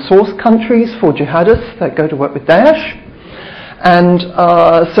main source countries for jihadists that go to work with Daesh. And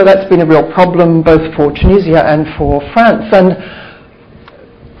so that's been a real problem both for Tunisia and for France. And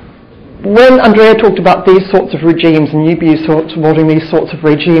when Andrea talked about these sorts of regimes and you be supporting these sorts of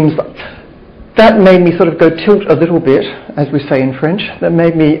regimes, that made me go tilt a little bit, as we say in French. That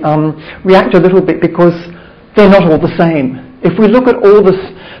made me react a little bit because they're not all the same. If we look at all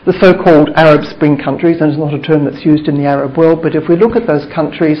the so-called Arab Spring countries, and it's not a term that's used in the Arab world, but if we look at those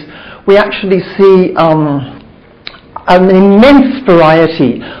countries, we actually see an immense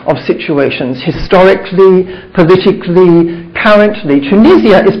variety of situations, historically, politically, currently.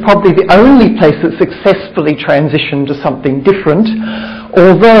 Tunisia is probably the only place that successfully transitioned to something different,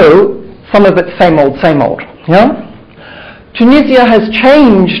 although some of it's same old, yeah? Tunisia has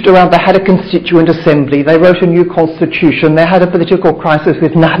changed around. They had a constituent assembly, they wrote a new constitution, they had a political crisis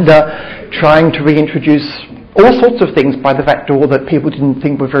with Nahda trying to reintroduce all sorts of things by the back door that people didn't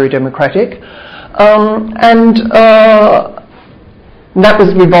think were very democratic. And that was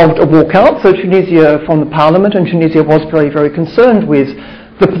involved a walkout, so Tunisia from the parliament, and Tunisia was very, very concerned with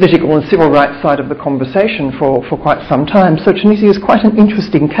the political and civil rights side of the conversation for quite some time. So Tunisia is quite an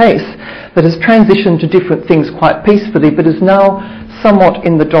interesting case that has transitioned to different things quite peacefully, but is now somewhat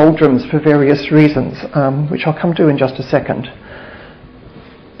in the doldrums for various reasons, which I'll come to in just a second.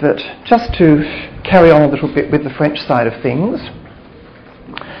 But just to carry on a little bit with the French side of things.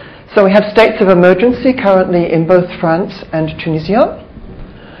 So we have states of emergency currently in both France and Tunisia,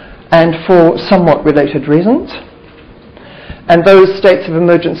 and for somewhat related reasons. And those states of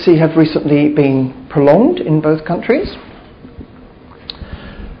emergency have recently been prolonged in both countries.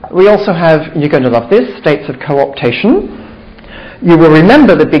 We also have, you're going to love this, states of co-optation. You will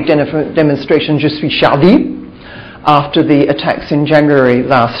remember the big demonstration Je suis Charlie after the attacks in January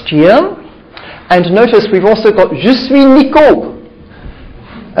last year. And notice we've also got Je suis Nico.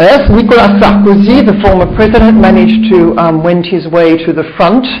 Yes, Nicolas Sarkozy, the former president, managed to wend his way to the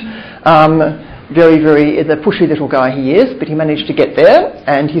front. Very, very, the pushy little guy he is, but he managed to get there,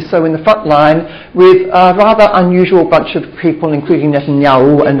 and he's so in the front line with a rather unusual bunch of people, including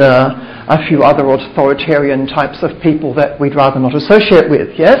Netanyahu and a few other authoritarian types of people that we'd rather not associate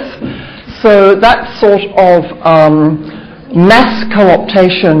with, yes? So that sort of mass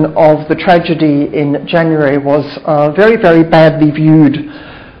co-optation of the tragedy in January was very, very badly viewed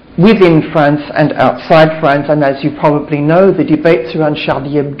within France and outside France, and as you probably know, the debates around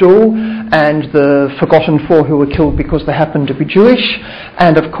Charlie Hebdo and the forgotten four who were killed because they happened to be Jewish,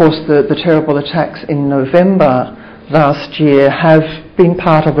 and of course the terrible attacks in November last year have been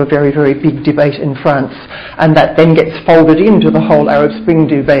part of a very, very big debate in France, and that then gets folded into the whole Arab Spring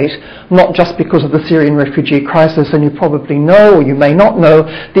debate, not just because of the Syrian refugee crisis, and you probably know, or you may not know,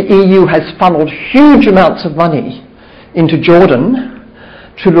 the EU has funneled huge amounts of money into Jordan,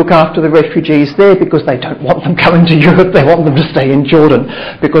 to look after the refugees there because they don't want them coming to Europe, they want them to stay in Jordan,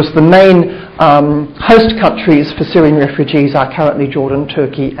 because the main host countries for Syrian refugees are currently Jordan,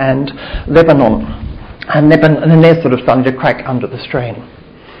 Turkey and Lebanon. And they're sort of starting to crack under the strain,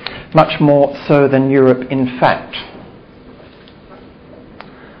 much more so than Europe in fact.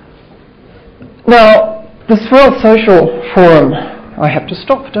 Now, this World Social Forum, I have to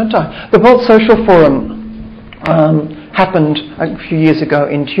stop, don't I? The World Social Forum happened a few years ago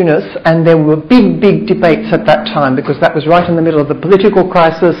in Tunis, and there were big debates at that time, because that was right in the middle of the political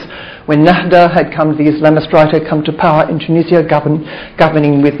crisis when Nahda had come, the Islamist right had come to power in Tunisia,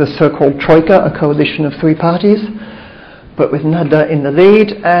 governing with the so-called Troika, a coalition of three parties, but with Nahda in the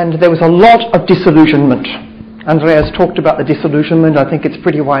lead, and there was a lot of disillusionment. Andreas talked about the disillusionment. I think it's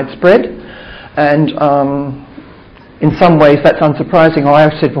pretty widespread, and in some ways that's unsurprising. I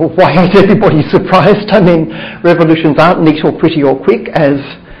said, well, why is everybody surprised? I mean, revolutions aren't neat or pretty or quick, as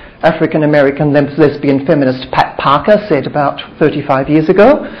African-American lesbian feminist Pat Parker said about 35 years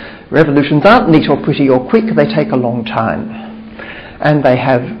ago. Revolutions aren't neat or pretty or quick, they take a long time. And they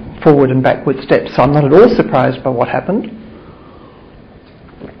have forward and backward steps, so I'm not at all surprised by what happened.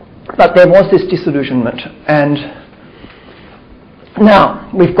 But there was this disillusionment, and now,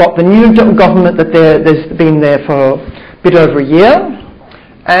 we've got the new government that there's been there for a bit over a year,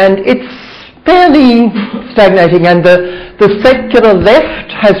 and it's fairly stagnating, and the secular left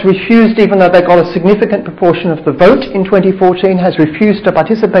has refused, even though they got a significant proportion of the vote in 2014, has refused to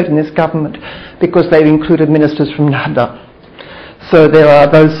participate in this government because they've included ministers from Nahda. So there are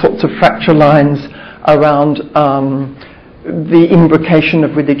those sorts of fracture lines around the imbrication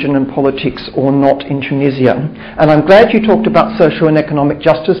of religion and politics or not in Tunisia. And I'm glad you talked about social and economic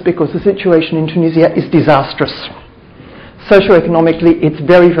justice, because the situation in Tunisia is disastrous. Socio-economically, it's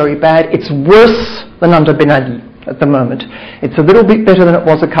very bad. It's worse than under Ben Ali at the moment. It's a little bit better than it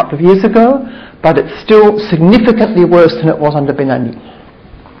was a couple of years ago, but it's still significantly worse than it was under Ben Ali.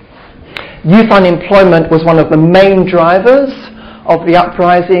 Youth unemployment was one of the main drivers of the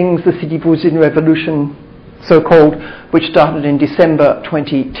uprisings, the Sidi Bouzid revolution, so-called, which started in December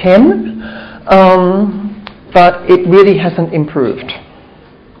 2010, but it really hasn't improved.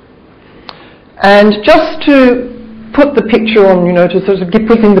 And just to put the picture on, to sort of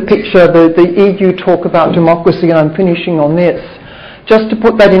put in the picture, the EU talk about democracy, and I'm finishing on this, just to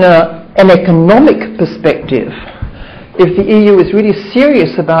put that in an economic perspective, if the EU is really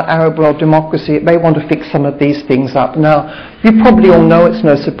serious about Arab world democracy, it may want to fix some of these things up. Now, you probably all know, it's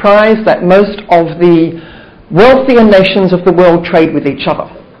no surprise, that most of the wealthier nations of the world trade with each other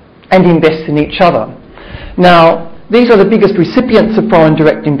and invest in each other. Now, these are the biggest recipients of foreign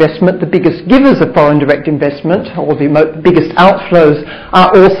direct investment. The biggest givers of foreign direct investment, or the biggest outflows,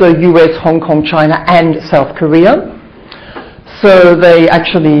 are also US, Hong Kong, China and South Korea. So they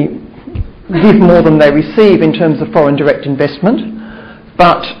actually give more than they receive in terms of foreign direct investment.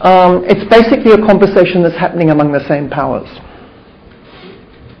 But it's basically a conversation that's happening among the same powers.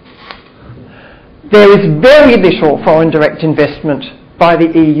 There is very little foreign direct investment by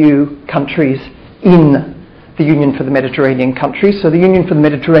the EU countries in the Union for the Mediterranean countries. So the Union for the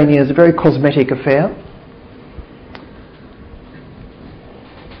Mediterranean is a very cosmetic affair.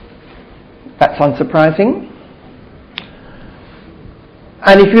 That's unsurprising.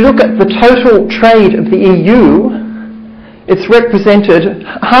 And if you look at the total trade of the EU, it's represented,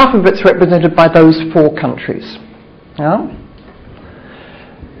 half of it's represented by those four countries. Yeah?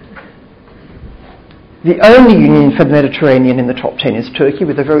 The only Union for the Mediterranean in the top 10 is Turkey,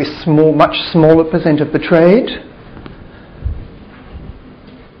 with a very small, much smaller percent of the trade.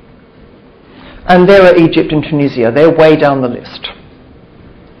 And there are Egypt and Tunisia. They're way down the list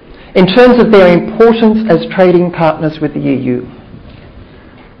in terms of their importance as trading partners with the EU.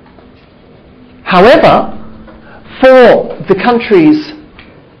 However, for the countries,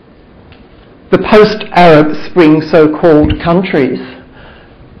 the post-Arab Spring so-called countries,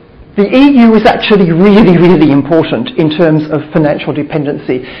 the EU is actually really important in terms of financial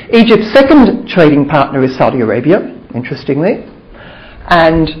dependency. Egypt's second trading partner is Saudi Arabia, interestingly,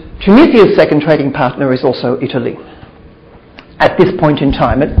 and Tunisia's second trading partner is also Italy. At this point in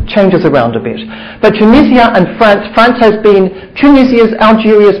time, it changes around a bit. But Tunisia and France has been Tunisia's,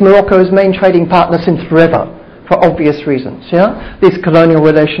 Algeria's, Morocco's main trading partner since forever, for obvious reasons. Yeah? These colonial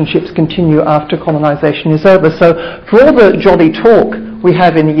relationships continue after colonization is over. So for all the jolly talk we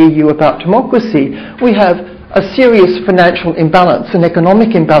have in the EU about democracy, we have a serious financial imbalance, an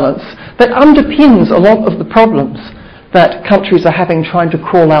economic imbalance, that underpins a lot of the problems that countries are having trying to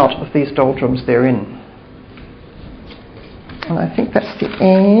crawl out of these doldrums they're in. And I think that's the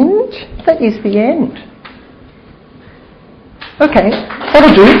end. That is the end. Okay,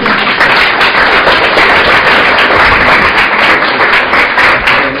 that'll do.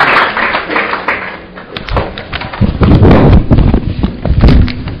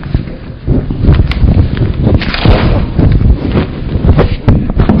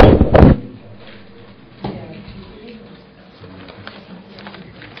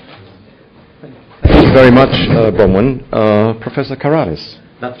 Thank you very much, Bronwyn. Professor Karalis.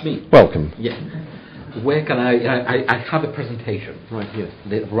 That's me. Welcome. Yeah. Where can I have a presentation. Right here.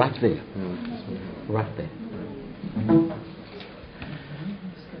 Right there. Right there.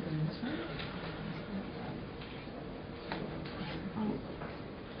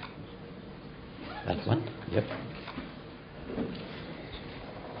 That one? Yep.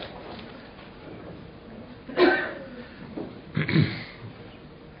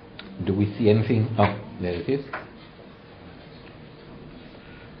 Do we see anything? Oh, there it is.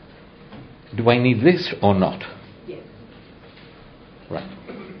 Do I need this or not? Yes. Right.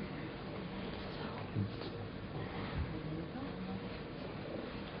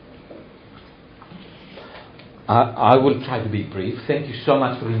 I will try to be brief. Thank you so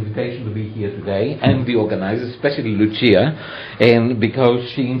much for the invitation to be here today, and the organizers, especially Lucia, and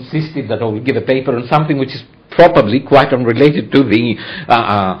because she insisted that I will give a paper on something which is probably quite unrelated to the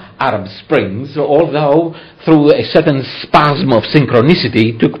Arab Springs, although through a certain spasm of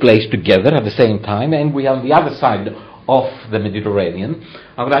synchronicity took place together at the same time, and we are on the other side of the Mediterranean.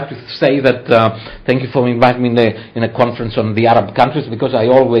 I would like to say that thank you for inviting me in a conference on the Arab countries, because I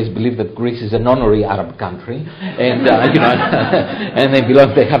always believe that Greece is an honorary Arab country, and and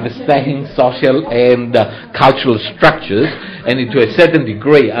they have the same social and cultural structures, and to a certain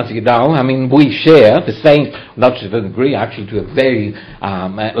degree, as you know, I mean, we share the same, not to a certain degree, actually to a very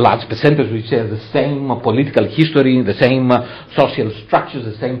large percentage, we share the same political history, the same social structures,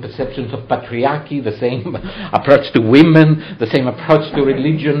 the same perceptions of patriarchy, the same approach to women, the same approach to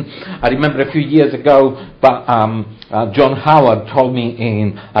religion. I remember a few years ago, John Howard told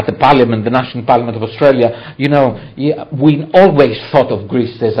me at the Parliament, the National Parliament of Australia, we always thought of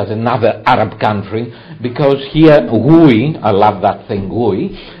Greece as another Arab country, because here, GUI, I love that thing,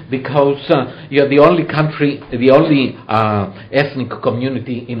 GUI, because you're the only country, the only ethnic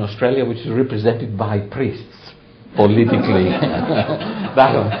community in Australia which is represented by priests. Politically,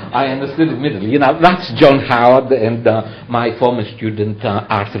 that I understood immediately. That's John Howard and my former student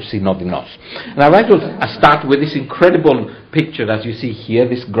Arthur C. Nodinos. And I'd like to start with this incredible picture, as you see here,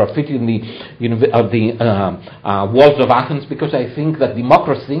 this graffiti in the walls of Athens, because I think that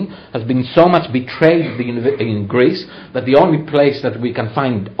democracy has been so much betrayed in Greece that the only place that we can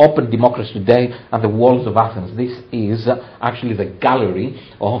find open democracy today are the walls of Athens. This is actually the gallery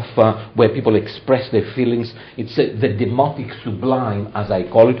of where people express their feelings. It's the demotic sublime, as I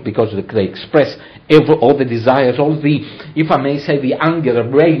call it, because they express all the desires, all the, if I may say, the anger,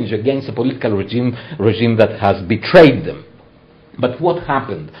 rage against the political regime that has betrayed them. But what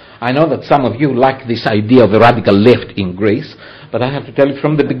happened? I know that some of you like this idea of the radical left in Greece, but I have to tell you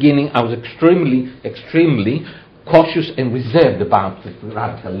from the beginning I was extremely, extremely cautious and reserved about the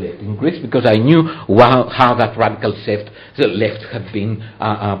radical left in Greece, because I knew how that radical left had been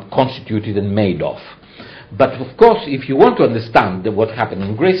constituted and made of. But of course, if you want to understand what happened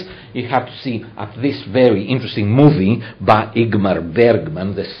in Greece, you have to see at this very interesting movie by Ingmar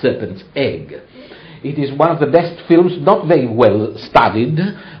Bergman, The Serpent's Egg. It is one of the best films, not very well studied,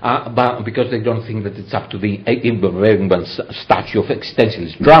 but because they don't think that it's up to the Ingmar Bergman's statue of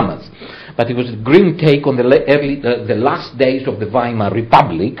existentialist dramas. But it was a grim take on the last days of the Weimar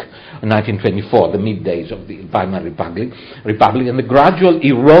Republic, 1924, the mid-days of the Weimar Republic, and the gradual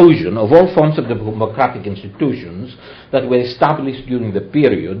erosion of all forms of democratic institutions that were established during the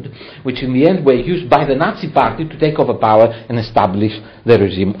period, which in the end were used by the Nazi Party to take over power and establish the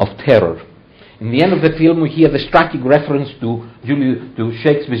regime of terror. In the end of the film, we hear the striking reference to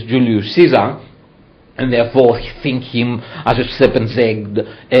Shakespeare's Julius Caesar, and therefore think him as a serpent's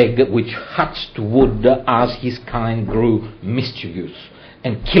egg which hatched wood as his kind grew mischievous,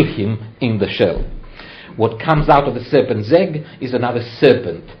 and kill him in the shell. What comes out of the serpent's egg is another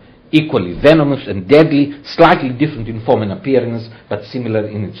serpent, equally venomous and deadly, slightly different in form and appearance, but similar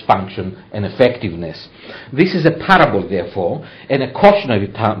in its function and effectiveness. This is a parable, therefore, and a cautionary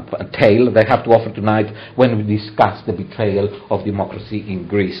tale that I have to offer tonight when we discuss the betrayal of democracy in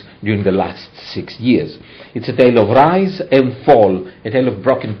Greece during the last 6 years. It's a tale of rise and fall, a tale of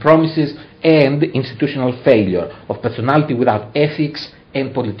broken promises and institutional failure, of personality without ethics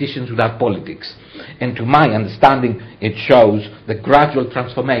and politicians without politics. And to my understanding, it shows the gradual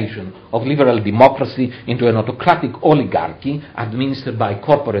transformation of liberal democracy into an autocratic oligarchy administered by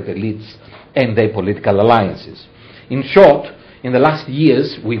corporate elites and their political alliances. In short, In the last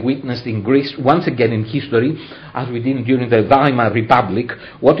years, we witnessed in Greece, once again in history, as we did during the Weimar Republic,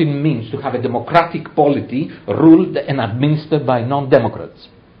 what it means to have a democratic polity ruled and administered by non-democrats.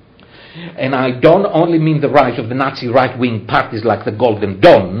 And I don't only mean the rise of the Nazi right-wing parties like the Golden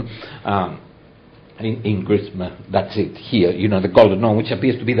Dawn, in Greece, that's it here, the Golden Dawn, which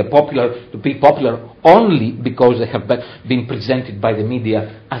appears to be popular only because they have been presented by the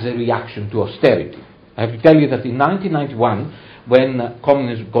media as a reaction to austerity. I have to tell you that in 1991, when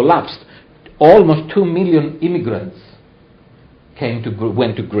communism collapsed, almost 2 million immigrants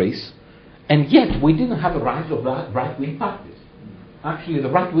went to Greece, and yet we didn't have a rise of right-wing parties. Actually, the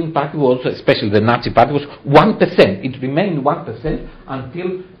right-wing party was, especially the Nazi party, was 1%. It remained 1%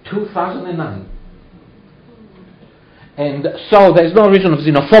 until 2009. And so there's no reason of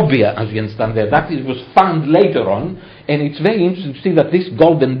xenophobia, as you understand there. That was found later on, and it's very interesting to see that this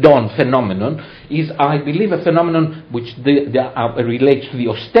Golden Dawn phenomenon is, I believe, a phenomenon which relates to the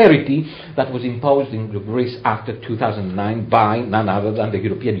austerity that was imposed in Greece after 2009 by none other than the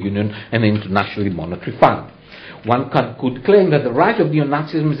European Union and the International Monetary Fund. One could claim that the rise of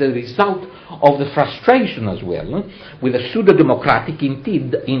neo-Nazism is a result of the frustration as well with the pseudo-democratic,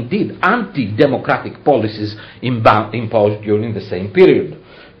 indeed anti-democratic policies imposed during the same period.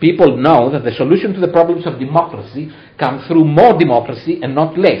 People know that the solution to the problems of democracy comes through more democracy and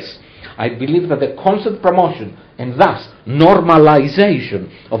not less. I believe that the constant promotion and thus normalization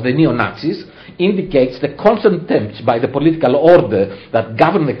of the neo-Nazis indicates the constant attempts by the political order that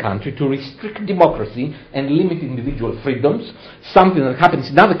govern the country to restrict democracy and limit individual freedoms, something that happens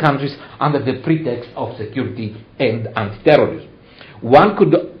in other countries under the pretext of security and anti-terrorism. One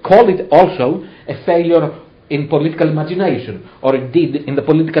could call it also a failure in political imagination, or indeed in the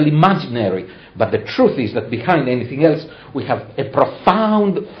political imaginary. But the truth is that behind anything else, we have a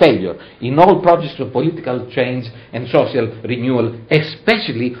profound failure in all projects of political change and social renewal,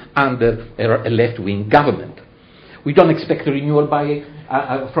 especially under a left-wing government. We don't expect a renewal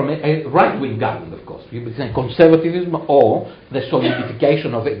from a right-wing government, of course. We would say conservatism or the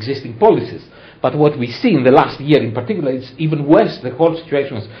solidification of existing policies. But what we see in the last year in particular is even worse. The whole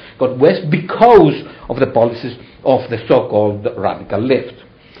situation has got worse because of the policies of the so-called radical left.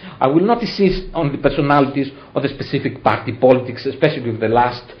 I will not insist on the personalities or the specific party politics, especially of the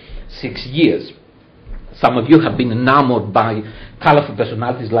last 6 years. Some of you have been enamored by colorful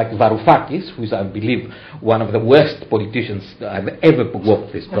personalities like Varoufakis, who is, I believe, one of the worst politicians I've ever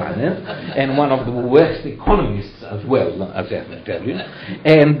walked this planet, and one of the worst economists as well, as I have to tell you.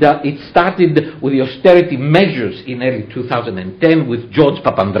 And it started with the austerity measures in early 2010 with George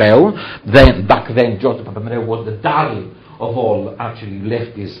Papandreou. Back then, George Papandreou was the darling of all actually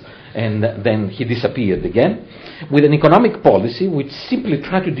leftists, and then he disappeared again, with an economic policy which simply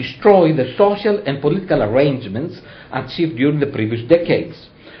tried to destroy the social and political arrangements achieved during the previous decades.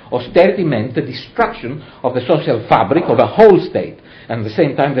 Austerity meant the destruction of the social fabric of a whole state, and at the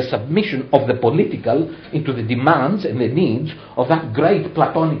same time the submission of the political into the demands and the needs of that great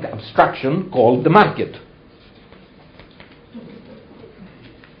Platonic abstraction called the market.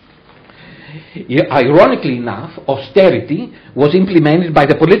 Ironically enough, austerity was implemented by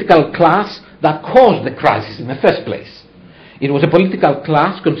the political class that caused the crisis in the first place. It was a political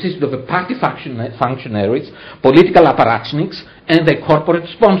class consisted of party functionaries, political apparatchiks, and their corporate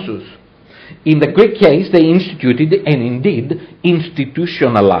sponsors. In the Greek case, they instituted and indeed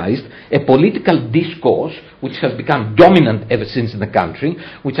institutionalized a political discourse which has become dominant ever since in the country,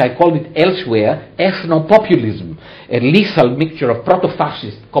 which I call it elsewhere ethno-populism, a lethal mixture of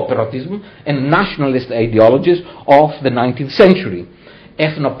proto-fascist corporatism and nationalist ideologies of the 19th century.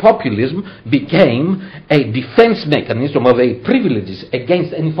 Ethno-populism became a defense mechanism of a privileges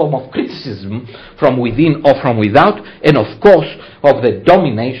against any form of criticism from within or from without, and of course of the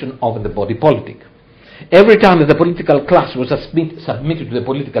domination of the body politic. Every time that the political class was submitted to the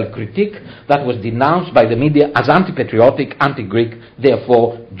political critique, that was denounced by the media as anti-patriotic, anti-Greek,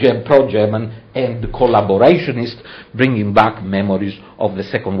 therefore pro-German and collaborationist, bringing back memories of the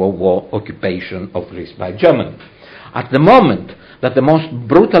Second World War occupation of Greece by Germany. At the moment that the most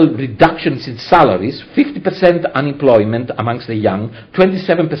brutal reductions in salaries, 50% unemployment amongst the young,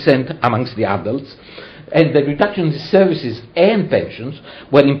 27% amongst the adults, and the reductions in services and pensions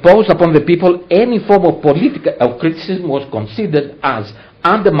were imposed upon the people, any form of criticism was considered as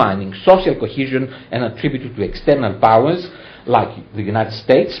undermining social cohesion and attributed to external powers like the United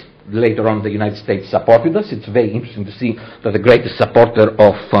States. Later on, the United States supported us. It's very interesting to see that the greatest supporter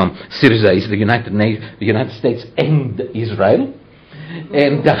of Syriza is the United States and Israel.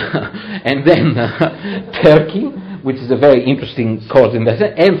 And then Turkey, which is a very interesting cause in that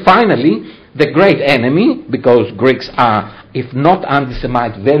sense. And finally, the great enemy, because Greeks are, if not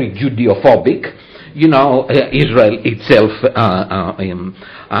anti-Semite, very Judeophobic. Israel itself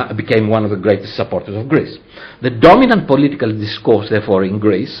became one of the greatest supporters of Greece. The dominant political discourse, therefore, in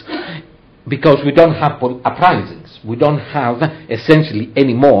Greece, because we don't have uprisings, we don't have essentially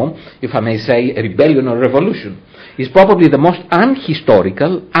anymore, if I may say, a rebellion or revolution, is probably the most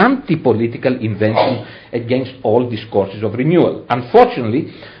unhistorical, anti-political invention against all discourses of renewal.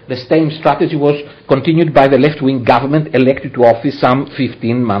 Unfortunately, the same strategy was continued by the left-wing government elected to office some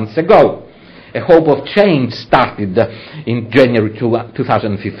 15 months ago. A hope of change started in January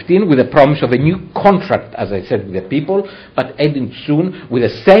 2015 with the promise of a new contract, as I said, with the people, but ending soon with the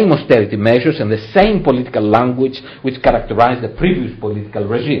same austerity measures and the same political language which characterized the previous political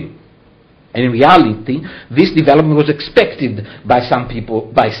regime. And in reality, this development was expected by some people,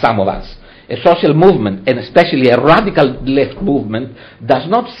 by some of us. A social movement, and especially a radical left movement, does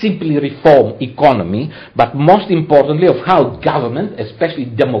not simply reform economy, but most importantly of how government, especially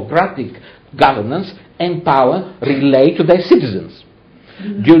democratic governance and power, relate to their citizens.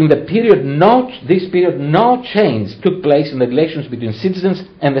 During this period, no change took place in the relations between citizens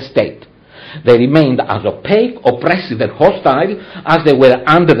and the state. They remained as opaque, oppressive and hostile as they were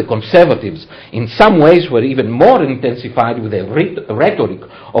under the conservatives. In some ways were even more intensified with a rhetoric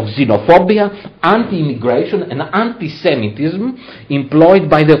of xenophobia, anti-immigration and anti-Semitism employed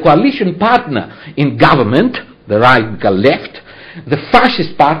by the coalition partner in government, the radical left, the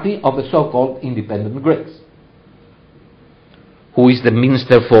fascist party of the so-called independent Greeks, who is the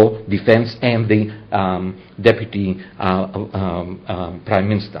Minister for Defense and the Deputy Prime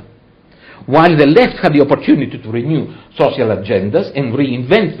Minister. While the left had the opportunity to renew social agendas and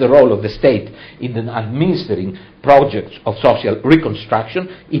reinvent the role of the state in administering projects of social reconstruction,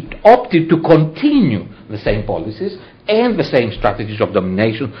 it opted to continue the same policies and the same strategies of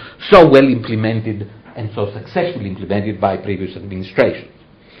domination so well implemented and so successfully implemented by previous administrations.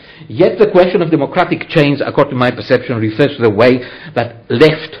 Yet the question of democratic change, according to my perception, refers to the way that the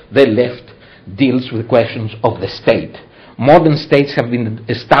left deals with questions of the state. Modern states have been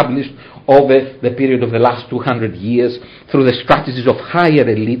established over the period of the last 200 years through the strategies of higher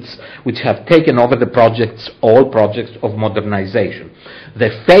elites which have taken over all projects of modernization.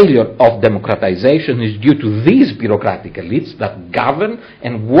 The failure of democratization is due to these bureaucratic elites that govern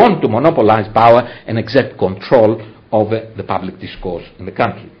and want to monopolize power and exert control over the public discourse in the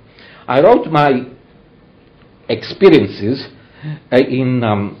country. I wrote my experiences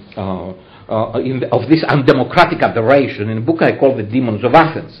of this undemocratic aberration in a book I call The Demons of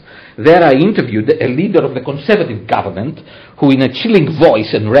Athens. There I interviewed a leader of the conservative government who in a chilling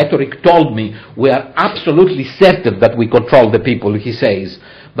voice and rhetoric told me, "We are absolutely certain that we control the people," he says,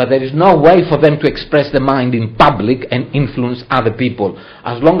 "but there is no way for them to express their mind in public and influence other people.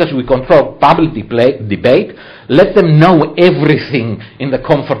 As long as we control public debate, let them know everything in the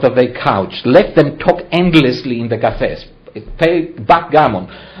comfort of their couch. Let them talk endlessly in the cafes. Play backgammon.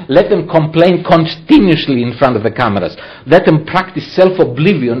 Let them complain continuously in front of the cameras. Let them practice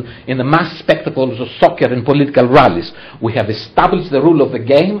self-oblivion in the mass spectacles of soccer and political rallies. We have established the rule of the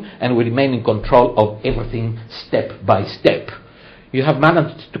game and we remain in control of everything step by step." You have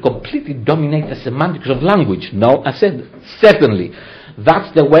managed to completely dominate the semantics of language. No, I said, certainly.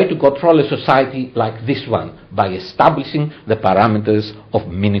 That's the way to control a society like this one, by establishing the parameters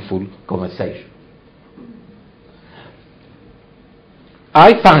of meaningful conversation.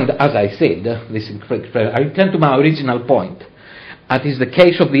 I find, as I said, I return to my original point. It is the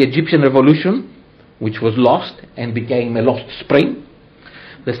case of the Egyptian revolution, which was lost and became a lost spring.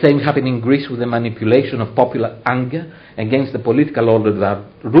 The same happened in Greece with the manipulation of popular anger against the political order that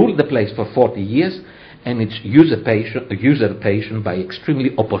ruled the place for 40 years and its usurpation by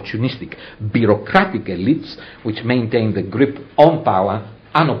extremely opportunistic bureaucratic elites which maintain the grip on power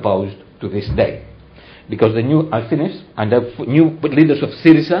unopposed to this day. Because the new leaders of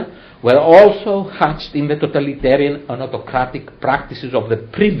Syriza were also hatched in the totalitarian and autocratic practices of the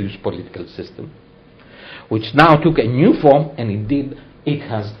previous political system, which now took a new form, and indeed it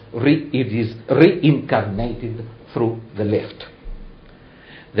is reincarnated through the left.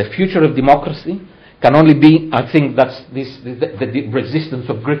 The future of democracy can only be, I think, that's the resistance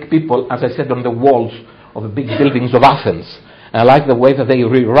of Greek people, as I said, on the walls of the big buildings of Athens. I like the way that they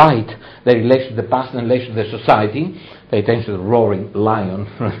rewrite their relation to the past and relation to the society. They attention to the roaring lion,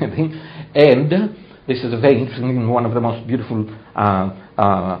 and this is a very interesting, one of the most beautiful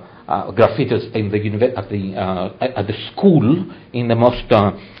graffitis in at the school in the most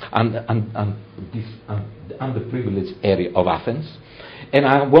underprivileged area of Athens. And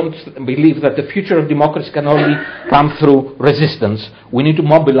I won't believe that the future of democracy can only come through resistance. We need to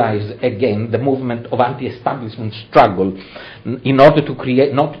mobilize again the movement of anti-establishment struggle in order to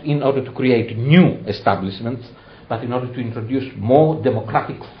create, not in order to create new establishments, but in order to introduce more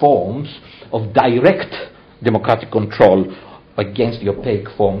democratic forms of direct democratic control against the opaque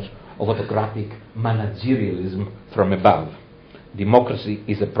forms of autocratic managerialism from above. Democracy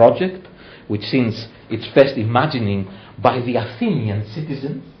is a project which, since its first imagining by the Athenian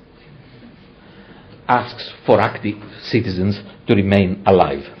citizens, asks for active citizens to remain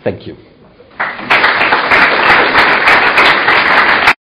alive. Thank you.